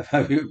feeling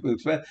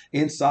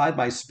inside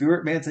my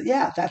spirit man said,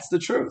 yeah, that's the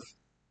truth.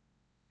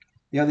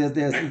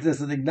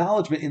 There's an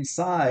acknowledgement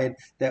inside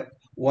that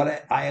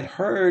what I had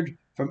heard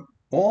from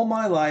all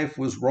my life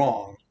was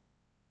wrong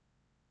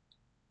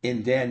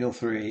in Daniel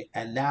 3,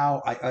 and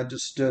now I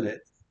understood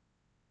it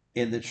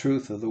in the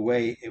truth of the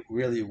way it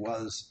really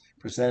was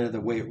presented,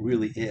 the way it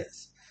really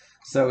is.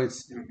 So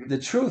the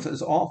truth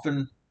is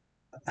often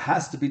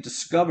has to be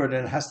discovered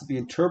and it has to be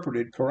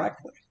interpreted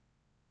correctly.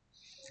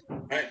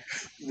 Right.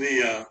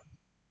 The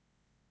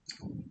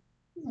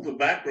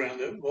background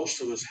that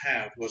most of us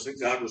have was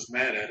that God was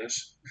mad at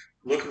us,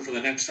 looking for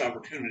the next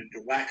opportunity to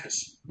whack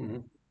us. Mm-hmm.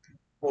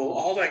 Well,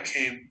 all that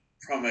came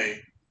from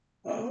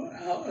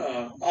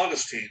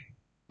Augustine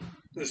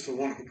was the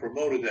one who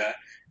promoted that,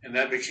 and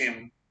that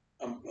became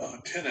a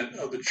tenet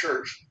of the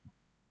church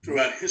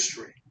throughout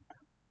history.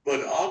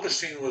 But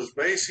Augustine was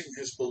basing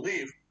his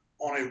belief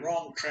on a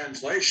wrong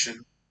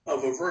translation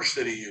of a verse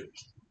that he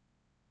used.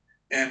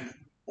 And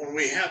when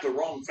we have the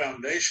wrong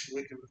foundation,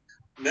 we can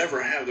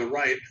never have the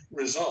right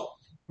result.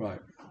 Right.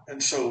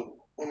 And so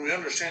when we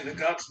understand that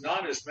God's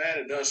not as mad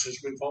at us as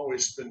we've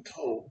always been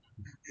told,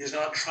 he's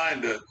not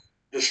trying to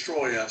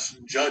destroy us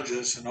and judge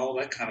us and all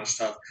that kind of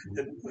stuff.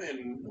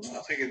 And I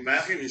think in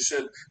Matthew he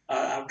said,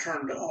 I've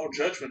turned all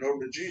judgment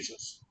over to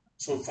Jesus.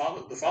 So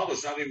the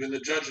Father's not even the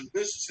judging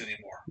business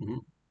anymore. Mm-hmm.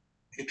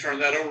 He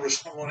turned that over to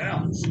someone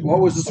else.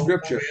 What was the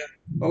scripture?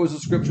 What was the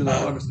scripture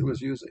that Augustine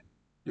was using?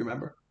 Do you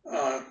remember?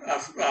 I'll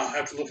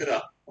have to look it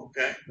up.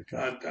 Okay.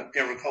 I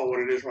can't recall what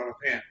it is right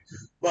offhand.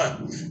 But,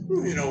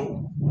 you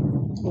know,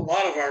 a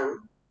lot of our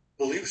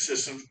belief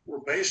systems were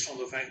based on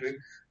the fact that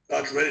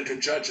God's ready to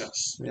judge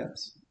us.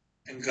 Yes.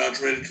 And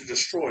God's ready to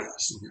destroy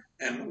us. Mm-hmm.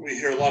 And we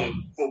hear a lot of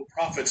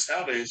prophets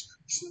nowadays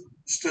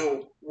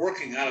still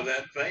working out of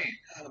that vein,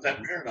 out of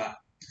that paradigm.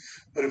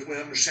 But if we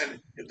understand,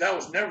 if that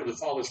was never the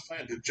Father's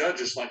plan to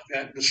judge us like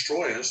that and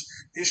destroy us,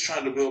 he's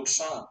trying to build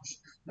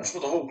sons. That's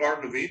what the whole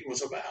Garden of Eden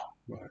was about.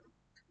 Right.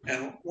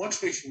 And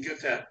once we can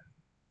get that,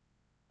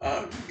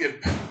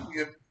 get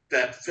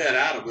that fed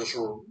out of us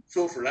or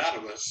filtered out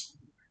of us,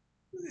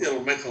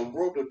 it'll make a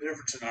world of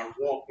difference in our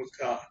walk with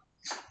God.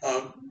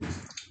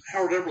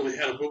 Howard Everly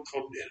had a book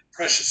called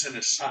Precious in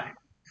His Sight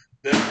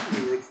that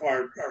we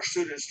required our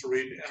students to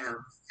read in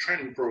our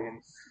training program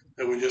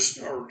that we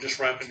are just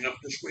wrapping up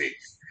this week.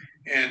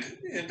 And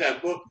in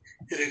that book,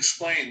 it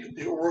explained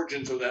the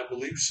origins of that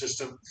belief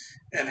system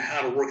and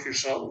how to work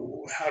yourself,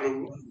 how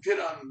to get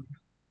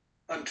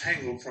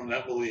untangled from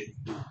that belief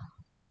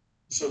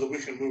so that we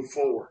can move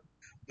forward.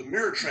 The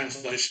mirror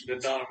translation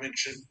that Donna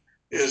mentioned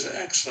is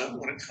excellent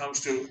when it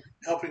comes to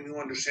helping you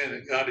understand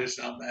that God is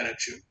not mad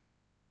at you.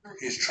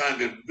 He's trying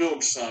to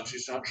build sons.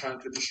 He's not trying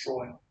to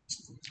destroy them.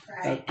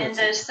 Right. And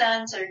those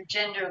sons are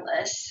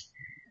genderless.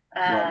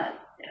 Right.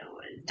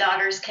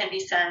 Daughters can be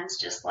sons,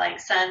 just like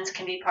sons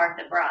can be part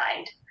of the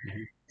bride.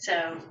 Mm-hmm.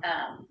 So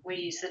we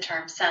use the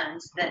term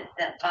sons,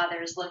 that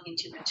Father is looking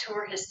to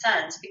mature his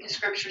sons, because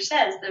Scripture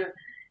says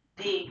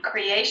the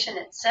creation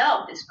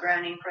itself is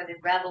groaning for the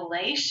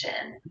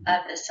revelation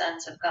of the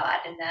sons of God,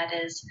 and that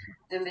is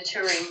the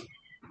maturing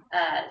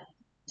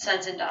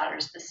sons and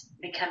daughters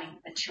becoming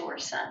mature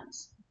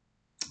sons.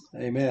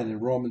 Amen. In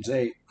Romans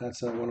 8,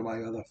 that's one of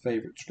my other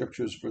favorite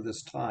scriptures for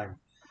this time.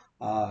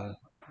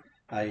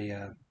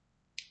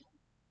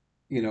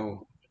 You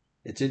know,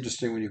 it's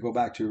interesting when you go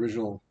back to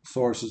original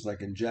sources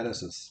like in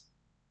Genesis,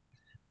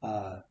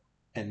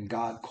 and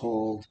God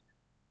called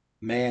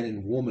man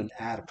and woman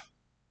Adam.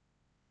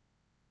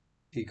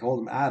 He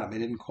called him Adam. He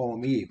didn't call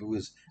him Eve. It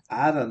was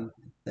Adam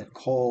that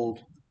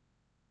called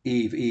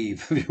Eve,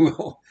 if you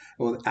will.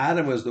 Well,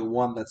 Adam was the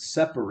one that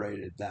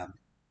separated them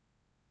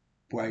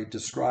by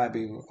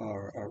describing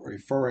or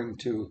referring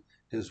to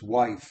his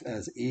wife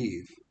as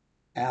Eve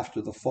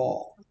after the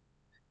fall,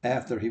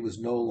 after he was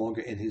no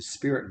longer in his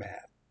spirit man,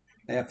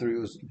 after he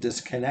was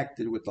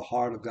disconnected with the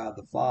heart of God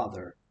the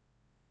Father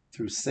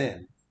through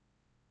sin.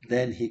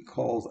 Then he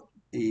called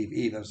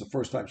Eve. That was the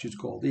first time she was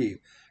called Eve.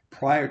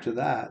 Prior to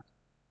that,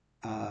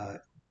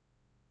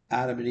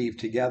 Adam and Eve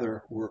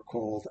together were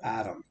called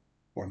Adam,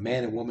 or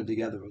man and woman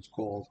together was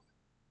called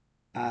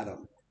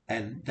Adam.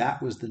 And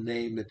that was the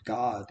name that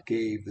God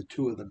gave the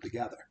two of them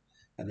together.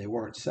 And they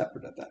weren't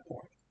separate at that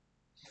point.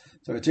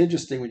 So it's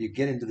interesting when you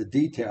get into the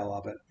detail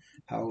of it,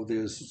 how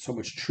there's so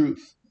much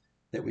truth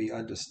that we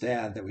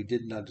understand that we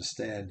didn't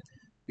understand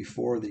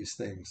before these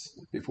things,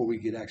 before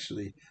we could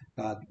actually,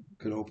 God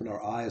could open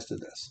our eyes to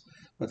this.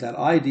 But that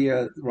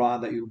idea,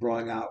 Ron, that you were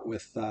bringing out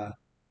with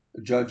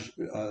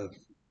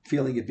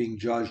feeling of being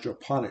judged or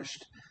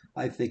punished,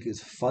 I think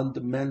is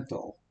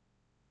fundamental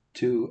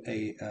to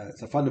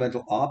it's a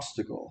fundamental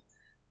obstacle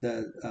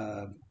that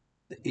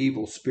the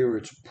evil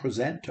spirits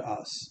present to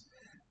us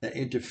that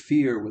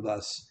interfere with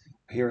us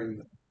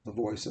hearing the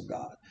voice of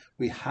God.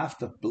 We have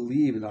to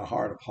believe in our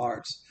heart of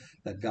hearts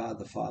that God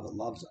the Father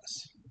loves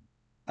us,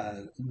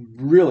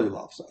 really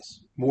loves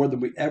us, more than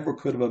we ever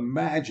could have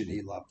imagined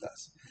he loved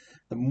us.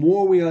 The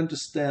more we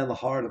understand the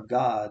heart of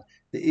God,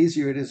 the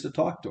easier it is to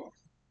talk to him.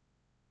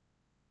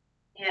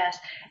 Yes,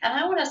 and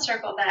I want to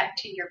circle back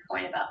to your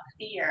point about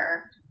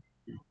fear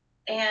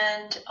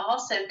and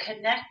also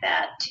connect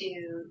that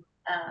to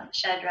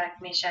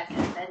Shadrach, Meshach, and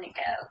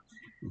Abednego.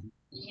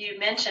 You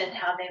mentioned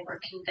how they were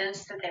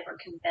convinced that they were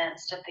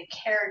convinced of the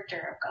character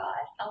of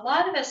God. A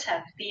lot of us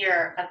have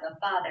fear of the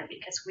Father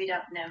because we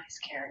don't know his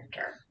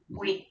character.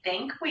 We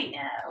think we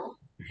know,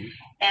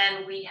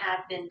 and we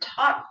have been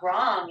taught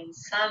wrong in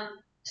some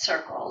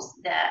circles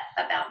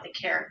about the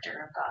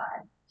character of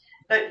God.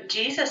 But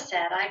Jesus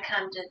said, I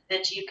come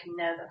that you can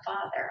know the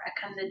Father. I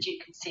come that you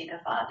can see the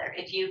Father.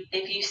 If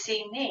you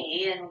see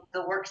me and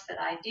the works that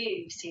I do,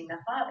 you've seen the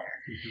Father.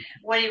 Mm-hmm.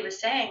 What he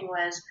was saying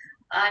was,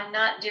 I'm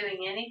not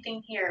doing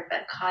anything here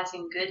but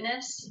causing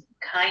goodness,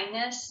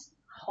 kindness,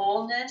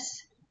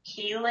 wholeness,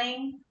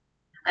 healing.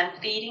 I'm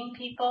feeding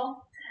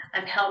people.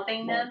 I'm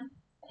helping them.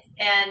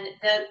 and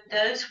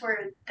those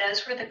were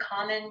the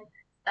common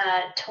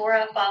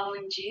Torah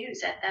following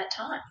Jews at that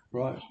time.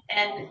 Right.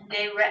 And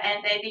they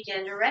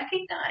began to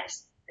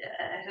recognize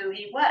who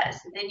he was.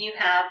 And then you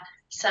have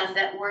some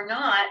that were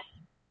not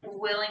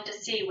willing to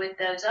see with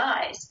those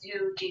eyes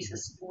who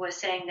Jesus was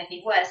saying that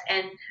he was.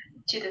 And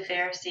to the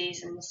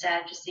Pharisees and the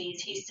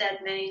Sadducees, he said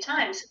many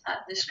times,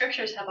 the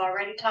scriptures have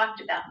already talked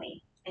about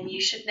me, and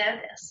you should know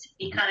this.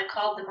 He kind of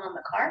called them on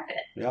the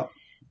carpet. Yep.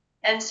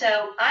 And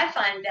so I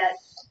find that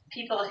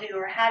people who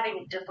are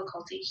having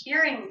difficulty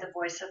hearing the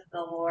voice of the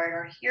Lord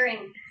or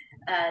hearing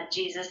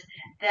Jesus,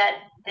 that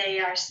they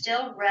are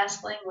still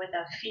wrestling with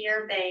a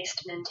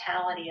fear-based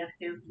mentality of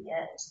who he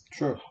is.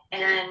 Sure.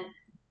 And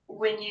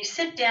when you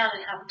sit down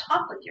and have a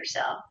talk with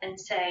yourself and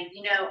say,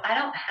 I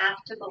don't have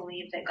to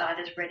believe that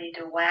God is ready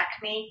to whack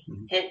me,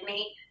 hit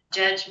me,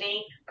 judge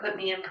me, put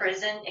me in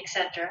prison,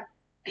 etc.,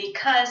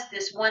 because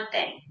this one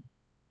thing,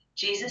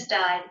 Jesus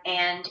died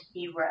and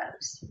he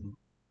rose.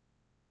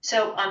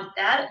 So on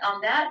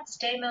that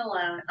statement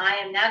alone, I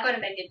am now going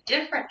to make a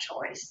different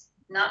choice,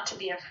 not to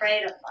be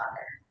afraid of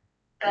Father,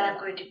 but I'm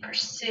going to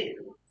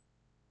pursue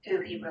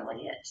who he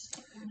really is.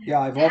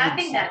 Yeah,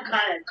 having that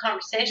kind of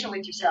conversation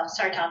with yourself,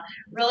 sorry, Tom,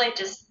 really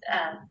just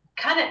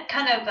kind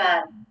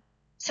of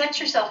sets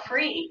yourself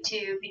free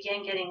to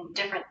begin getting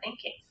different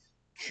thinking.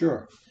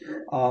 Sure.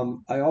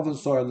 I often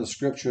saw in the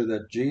scripture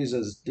that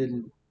Jesus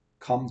didn't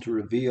come to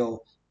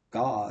reveal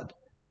God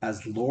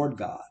as Lord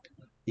God.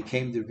 He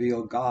came to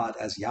reveal God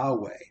as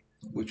Yahweh,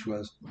 which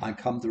was, I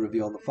come to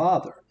reveal the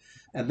Father.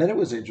 And then it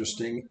was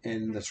interesting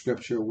in the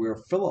scripture where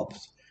Philip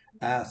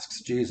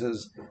asks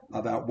Jesus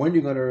about when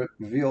you're going to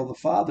reveal the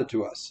Father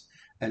to us.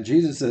 And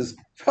Jesus says,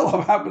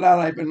 Philip, how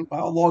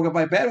long have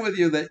I been with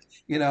you that,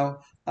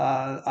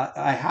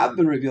 I have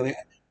been revealing.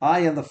 I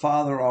and the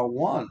Father are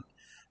one.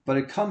 But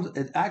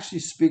it actually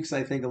speaks,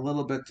 I think, a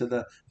little bit to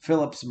the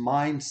Philip's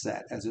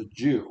mindset as a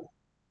Jew,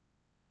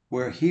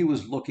 where he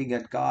was looking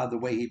at God the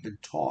way he'd been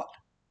taught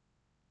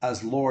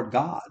as Lord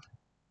God.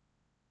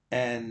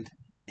 And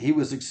he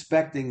was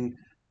expecting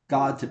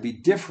God to be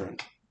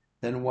different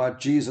than what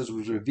Jesus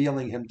was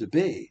revealing him to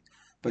be.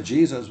 But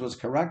Jesus was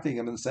correcting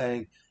him and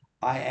saying,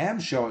 I am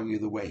showing you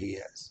the way he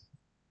is.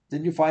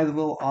 Didn't you find it a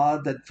little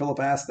odd that Philip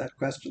asked that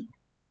question?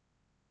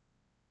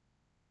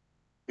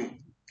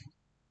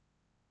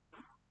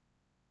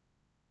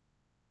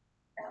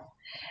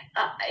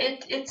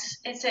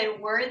 It's a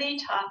worthy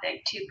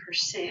topic to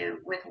pursue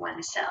with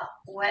oneself.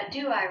 What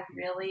do I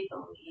really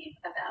believe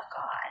about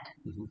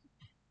God? Mm-hmm.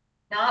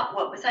 Not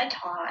what was I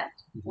taught,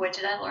 what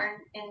did I learn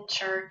in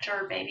church,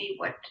 or maybe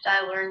what did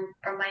I learn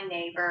from my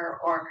neighbor,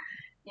 or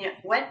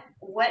what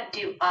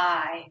do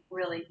I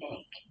really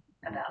think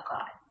about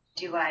God?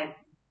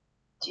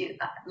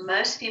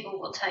 Most people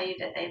will tell you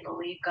that they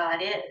believe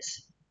God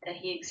is, that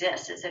he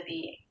exists as a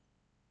being.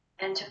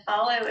 And to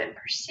follow and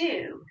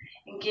pursue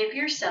and give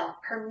yourself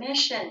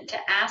permission to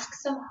ask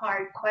some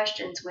hard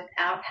questions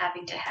without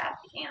having to have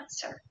the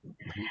answer.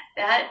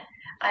 That,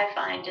 I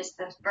find, is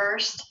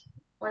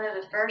one of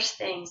the first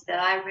things that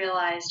I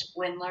realized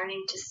when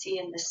learning to see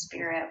in the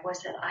Spirit,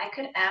 was that I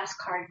could ask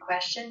hard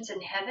questions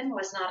and heaven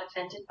was not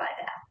offended by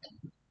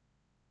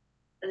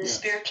that. The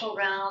spiritual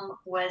realm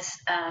was,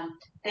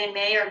 they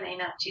may or may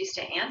not choose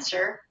to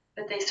answer,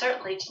 but they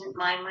certainly didn't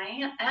mind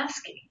my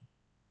asking.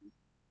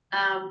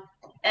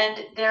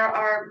 And there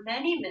are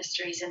many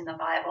mysteries in the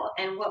Bible.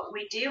 And what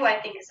we do, I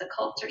think, as a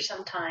culture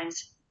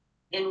sometimes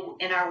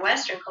in our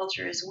Western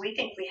culture is we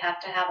think we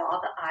have to have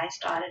all the I's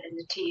dotted and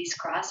the T's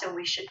crossed, and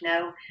we should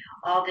know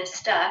all this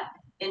stuff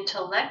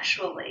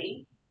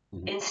intellectually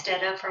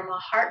instead of from a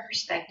heart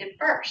perspective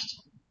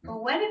first.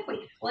 Well, what if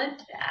we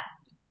flipped that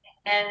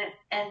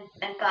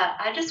and thought,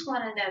 I just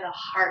want to know the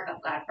heart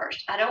of God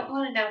first. I don't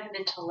want to know him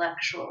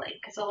intellectually,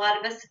 because a lot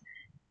of us,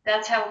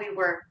 that's how we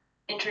were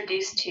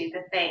introduced to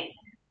the faith.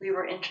 We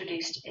were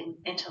introduced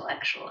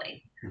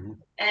intellectually. Mm-hmm.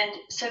 And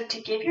so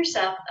to give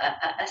yourself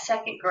a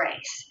second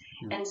grace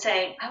and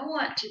say, I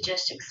want to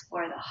just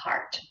explore the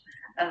heart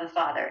of the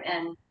Father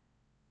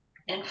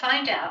and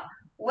find out,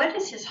 what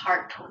is his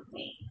heart toward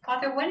me?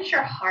 Father, what is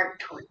your heart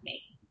toward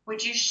me?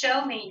 Would you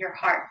show me your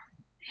heart?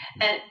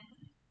 And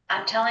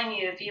I'm telling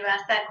you, if you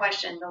ask that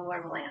question, the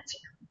Lord will answer.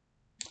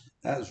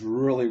 That's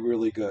really,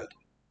 really good.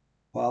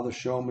 Father,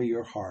 show me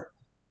your heart.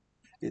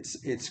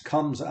 It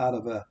comes out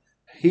of a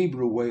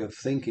Hebrew way of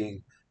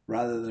thinking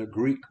rather than a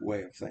Greek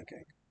way of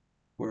thinking,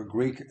 where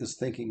Greek is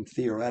thinking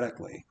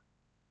theoretically,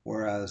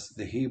 whereas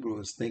the Hebrew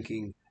is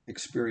thinking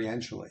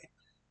experientially.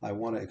 I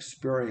want to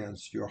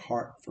experience your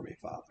heart for me,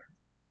 Father.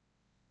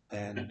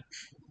 And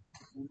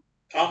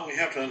Tom, we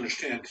have to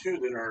understand too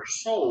that our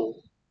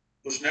soul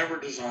was never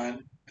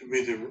designed to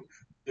be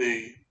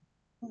the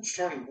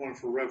starting point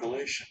for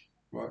revelation.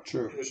 Right,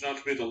 true. It was not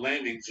to be the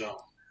landing zone.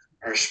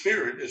 Our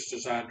spirit is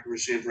designed to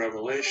receive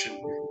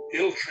revelation.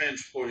 He'll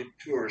transport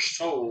to our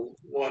soul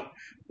what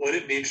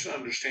it needs to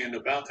understand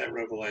about that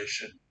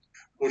revelation,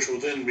 which will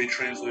then be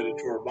translated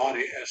to our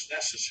body as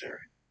necessary.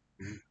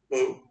 Mm-hmm.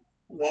 But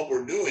what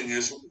we're doing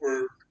is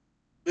we're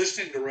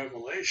listening to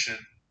revelation,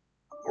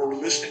 or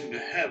we're listening to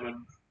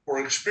heaven,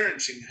 or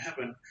experiencing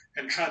heaven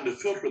and trying to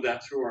filter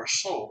that through our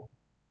soul.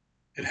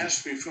 It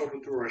has to be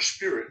filtered through our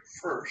spirit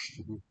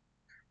first. Mm-hmm.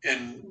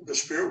 And the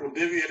spirit will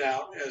divvy it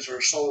out as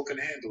our soul can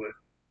handle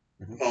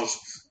it. Mm-hmm.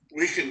 Because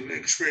we can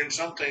experience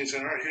some things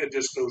and our head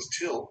just goes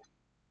tilt.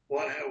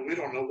 We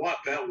don't know what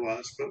that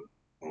was, but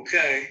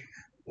okay,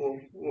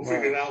 we'll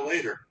figure it out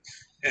later.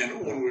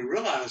 And when we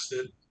realize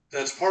that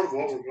that's part of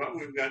what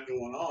we've got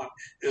going on,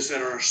 is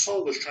that our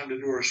soul is trying to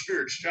do our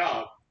spirit's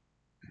job,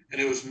 and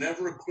it was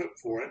never equipped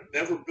for it,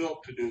 never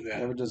built to do that.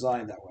 Never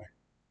designed that way.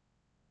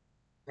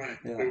 Right.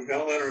 Yeah. We've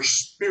got to let our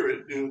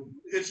spirit do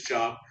its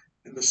job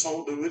and the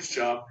soul do its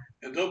job,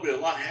 and they'll be a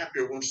lot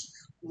happier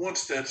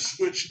once that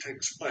switch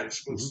takes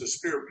place, once the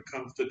spirit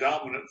becomes the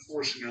dominant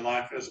force in your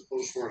life as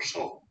opposed to our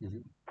soul. Mm-hmm.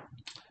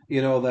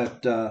 You know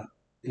that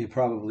you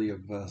probably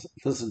have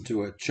listened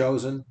to it.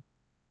 Chosen.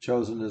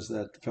 Chosen is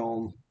that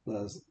film,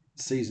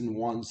 season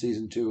 1,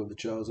 season 2 of The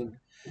Chosen,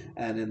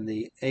 and in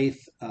the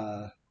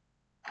 8th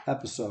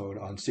episode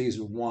on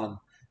season 1,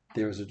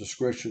 there's a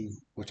description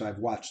which I've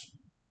watched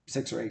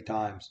 6 or 8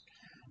 times,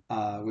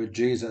 where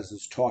Jesus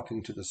is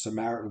talking to the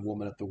Samaritan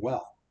woman at the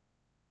well.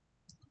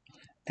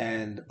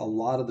 And a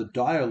lot of the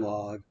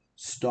dialogue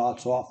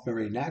starts off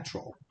very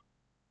natural,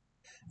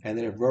 and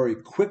then it very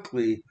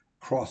quickly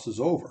crosses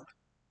over,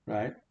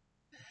 right?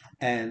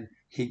 And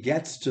he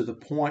gets to the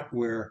point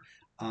where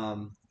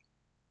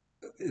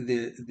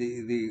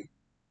the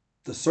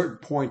certain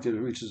point that it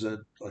reaches a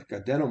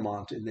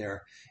denouement in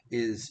there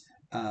is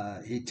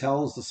he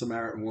tells the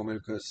Samaritan woman,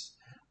 because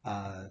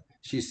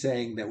she's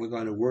saying that we're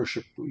going to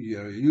worship,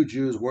 you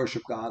Jews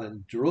worship God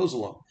in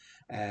Jerusalem,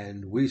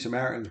 and we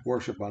Samaritans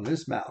worship on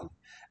this mountain.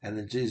 And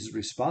then Jesus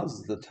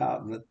responds to the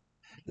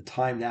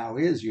time now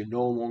is you're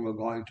no longer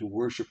going to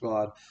worship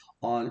God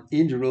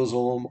in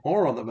Jerusalem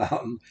or on the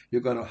mountain.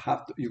 You're going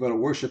to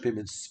worship Him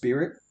in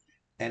spirit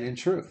and in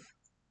truth.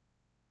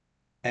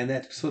 And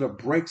that sort of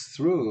breaks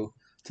through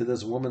to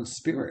this woman's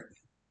spirit,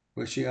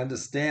 where she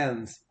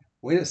understands,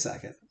 wait a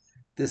second,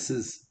 this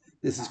is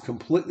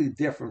completely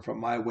different from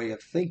my way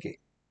of thinking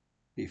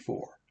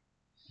before.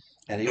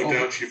 And no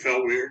doubt she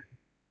felt weird.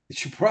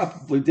 She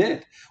probably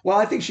did. Well,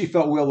 I think she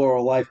felt weird all her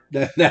life,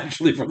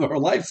 naturally, from her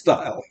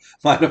lifestyle.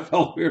 Might have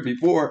felt weird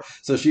before,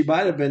 so she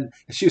might have been.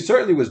 She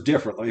certainly was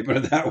different. Let me put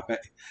it that way.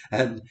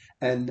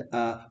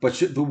 But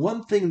the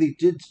one thing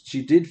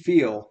she did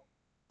feel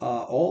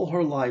all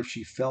her life.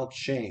 She felt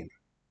shame.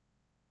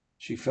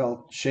 She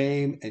felt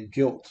shame and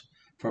guilt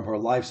from her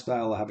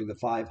lifestyle of having the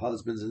 5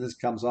 husbands, and this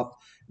comes up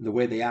in the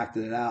way they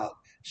acted it out.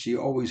 She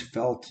always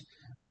felt,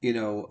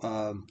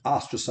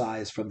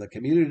 ostracized from the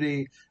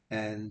community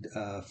and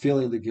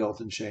feeling the guilt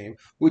and shame,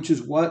 which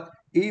is what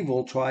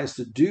evil tries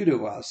to do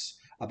to us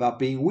about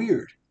being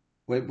weird.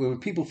 When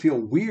people feel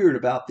weird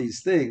about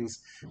these things,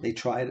 they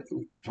try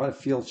to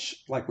feel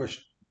like we're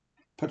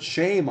put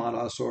shame on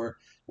us or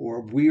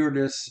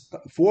weirdness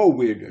for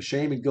weirdness,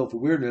 shame and guilt for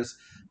weirdness,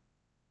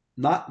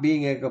 not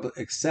being able to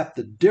accept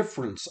the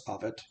difference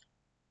of it,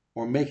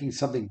 or making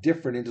something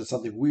different into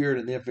something weird,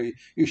 and therefore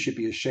you should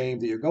be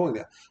ashamed that you're going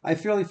there. I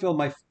really feel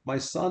my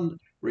son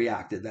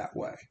reacted that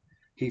way.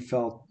 He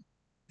felt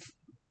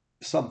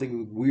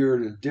something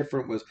weird and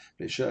different was,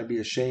 should I be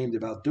ashamed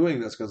about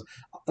doing this? Because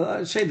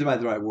ashamed is not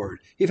the right word.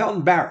 He felt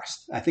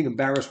embarrassed. I think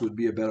embarrassed would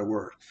be a better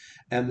word.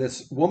 And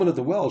this woman at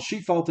the well,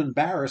 she felt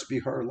embarrassed by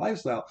her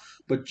lifestyle,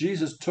 but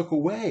Jesus took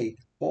away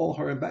all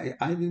her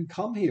embarrassment. I didn't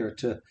come here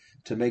to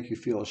make you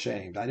feel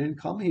ashamed. I didn't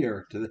come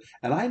here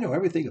and I know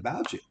everything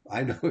about you.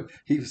 I know.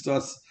 He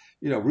starts,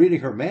 reading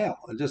her mail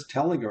and just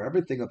telling her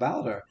everything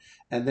about her.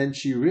 And then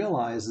she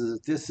realizes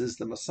that this is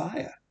the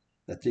Messiah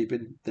that they've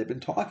been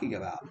talking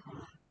about.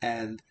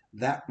 And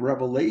that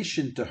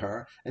revelation to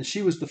her, and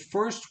she was the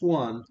first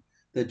one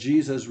that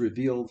Jesus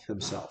revealed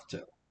himself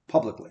to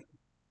publicly,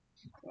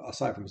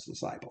 aside from his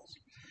disciples.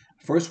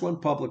 First one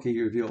publicly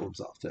he revealed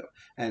himself to.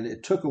 And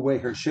it took away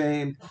her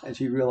shame, and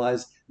she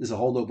realized this is a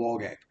whole new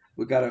ballgame.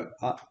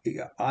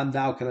 I'm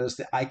now going to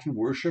understand I can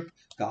worship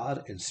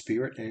God in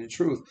spirit and in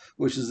truth,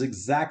 which is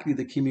exactly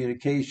the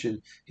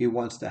communication he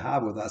wants to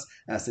have with us.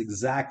 That's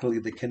exactly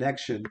the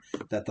connection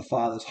that the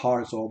Father's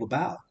heart is all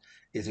about,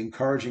 is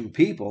encouraging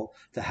people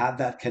to have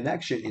that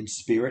connection in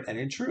spirit and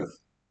in truth.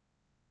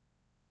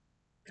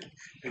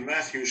 In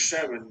Matthew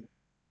 7,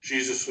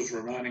 Jesus was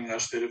reminding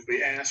us that if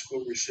we ask,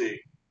 we'll receive.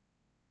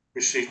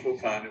 We seek, we'll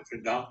find. If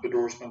we knock, the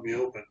door's going to be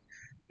open.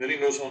 Then he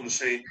goes on to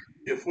say,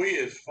 if we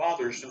as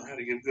fathers know how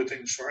to give good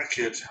things to our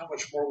kids, how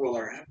much more will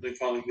our Heavenly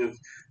Father give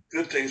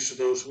good things to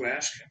those who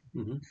ask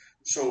Him? Mm-hmm.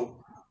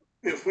 So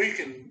if we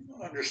can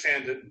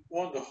understand that,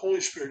 one, the Holy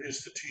Spirit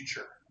is the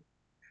teacher,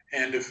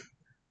 and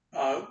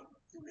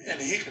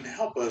and He can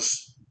help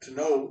us to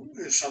know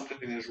if something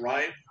is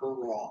right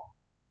or wrong.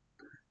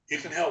 He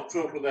can help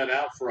filter that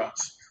out for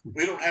us.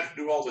 We don't have to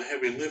do all the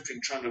heavy lifting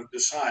trying to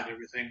decide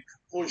everything.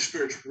 Holy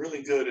Spirit's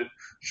really good at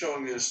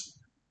showing us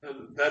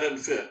that doesn't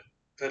fit.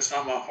 That's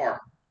not my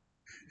heart.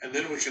 And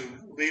then we can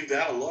leave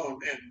that alone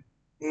and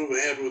move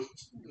ahead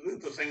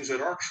with the things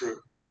that are true.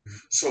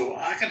 So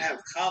I can have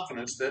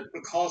confidence that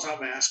because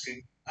I'm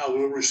asking, I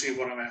will receive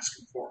what I'm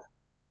asking for.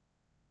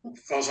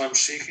 Because I'm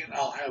seeking,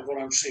 I'll have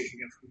what I'm seeking.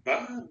 If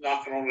I'm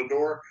knocking on the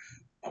door,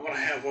 I'm going to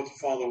have what the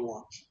Father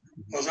wants.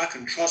 Because I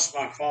can trust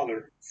my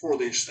Father for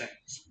these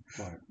things.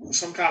 Right.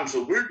 Sometimes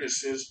the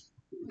weirdness is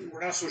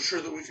we're not so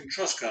sure that we can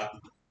trust God.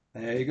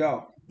 There you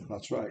go.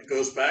 That's right. It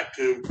goes back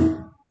to,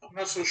 I'm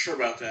not so sure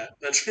about that.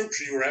 That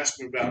scripture you were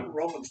asking about,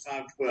 Romans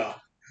 5:12,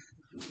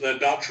 that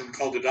doctrine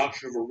called the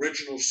doctrine of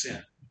original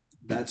sin.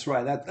 That's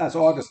right. That's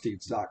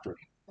Augustine's doctrine.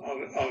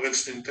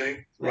 Augustine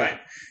thing, right?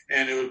 Yeah.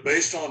 And it was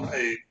based on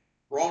a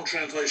wrong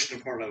translation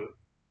of part of it.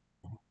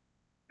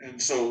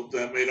 And so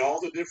that made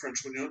all the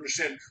difference when you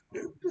understand.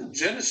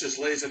 Genesis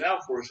lays it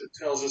out for us. It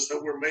tells us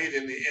that we're made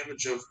in the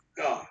image of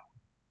God.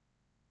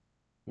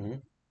 Mm-hmm.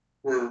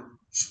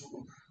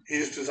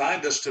 He's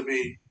designed us to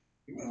be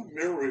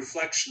mere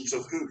reflections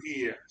of who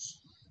he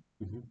is.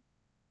 Mm-hmm.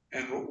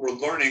 And we're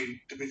learning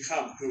to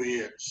become who he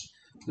is.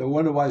 No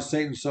wonder why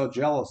Satan's so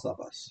jealous of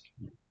us.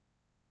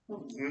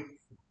 Mm-hmm.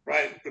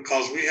 Right,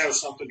 because we have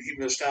something he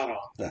missed out on.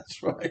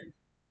 That's right.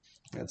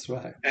 That's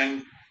right.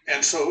 And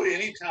so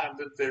anytime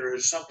that there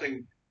is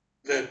something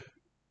that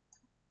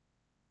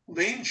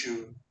leans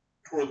you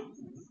toward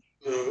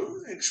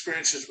the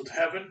experiences with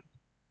heaven,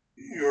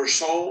 your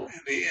soul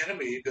and the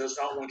enemy does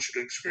not want you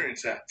to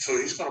experience that. So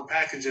he's going to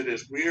package it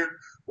as weird,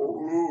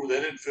 or ooh,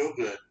 that didn't feel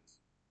good.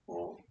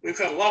 Well, we've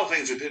had a lot of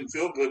things that didn't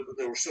feel good, but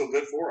they were still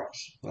good for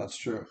us. That's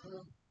true.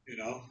 You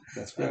know?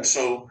 That's right. And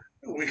so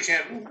we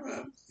can't,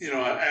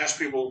 I ask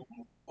people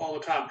all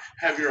the time,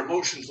 have your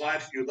emotions lied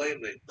to you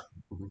lately?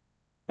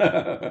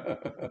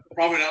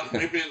 Probably not.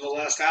 Maybe in the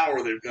last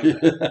hour they've done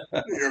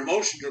that. Your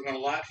emotions are going to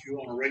lie to you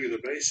on a regular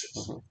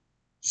basis.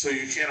 So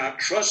you cannot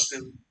trust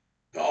them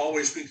to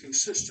always be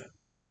consistent.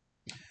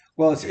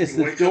 Well, it's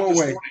the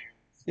doorway.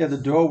 Yeah, the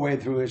doorway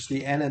through which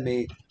the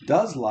enemy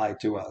does lie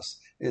to us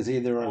is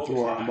either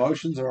through our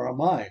emotions or our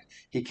mind.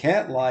 He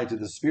can't lie to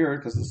the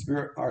spirit because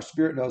our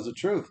spirit knows the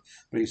truth,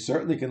 but he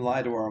certainly can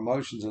lie to our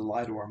emotions and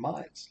lie to our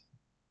minds.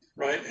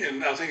 Right,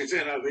 and I think it's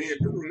NIV. It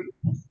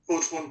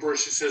quotes one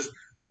verse. It says,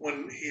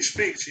 "When he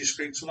speaks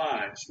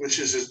lies, which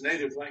is his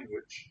native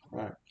language."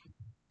 Right.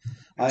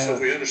 So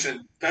we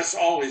understand that's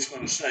all he's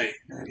going to say.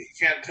 He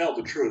can't tell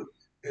the truth.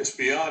 It's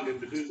beyond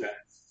him to do that.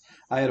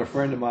 I had a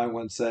friend of mine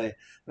once say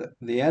that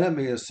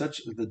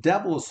the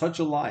devil is such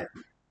a liar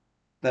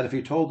that if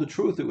he told the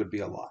truth, it would be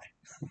a lie.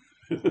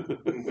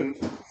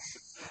 Mm-hmm.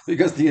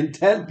 Because the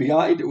intent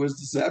behind it was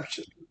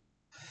deception.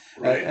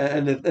 Right.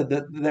 And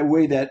the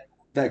way that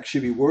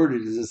should be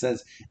worded is it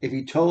says, if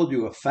he told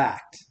you a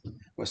fact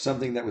or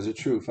something that was a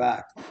true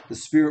fact, the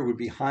spirit would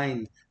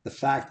behind the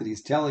fact that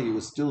he's telling you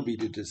would still be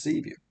to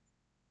deceive you.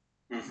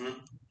 Mm-hmm.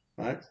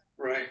 Right?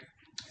 Right.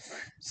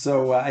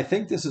 So I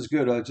think this is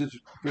good. Just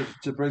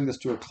to bring this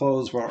to a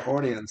close for our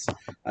audience,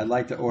 I'd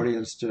like the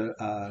audience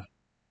to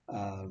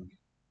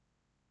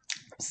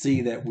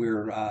see that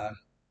we're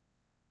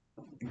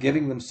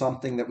giving them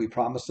something that we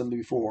promised them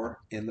before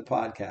in the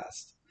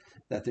podcast,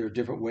 that there are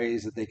different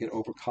ways that they can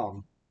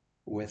overcome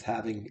with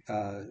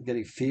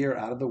getting fear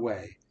out of the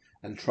way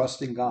and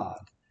trusting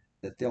God,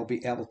 that they'll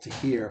be able to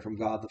hear from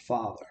God the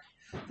Father.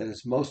 That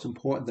it's most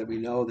important that we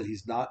know that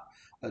he's not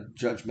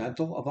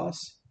judgmental of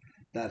us,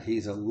 that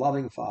he's a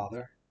loving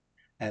Father,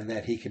 and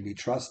that he can be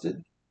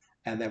trusted,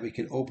 and that we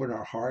can open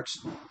our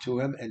hearts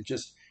to him and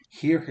just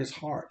hear his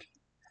heart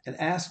and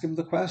ask him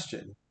the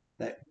question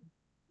that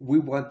we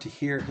want to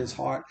hear his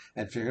heart,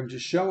 and for him to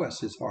show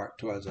us his heart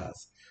towards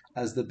us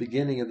as the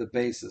beginning of the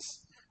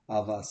basis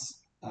of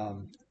us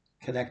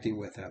connecting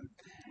with him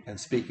and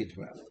speaking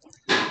to him.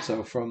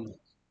 So from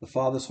the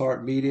Father's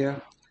Heart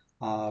Media,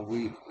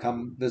 we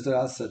come visit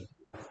us at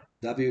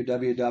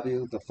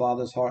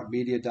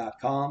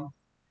www.thefathersheartmedia.com,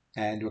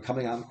 and we're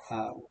coming on.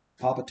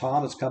 Papa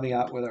Tom is coming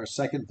out with our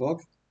second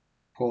book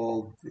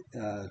called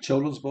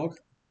children's book,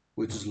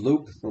 which is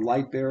Luke, the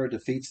Light Bearer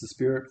Defeats the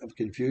Spirit of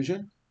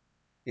Confusion.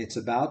 It's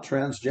about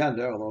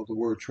transgender, although the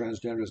word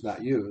transgender is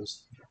not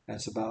used. And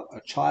it's about a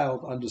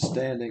child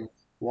understanding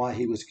why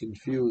he was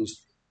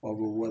confused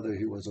over whether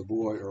he was a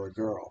boy or a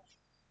girl.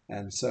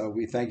 And so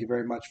we thank you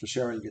very much for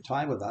sharing your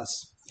time with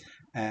us.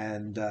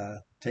 And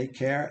take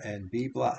care and be blessed.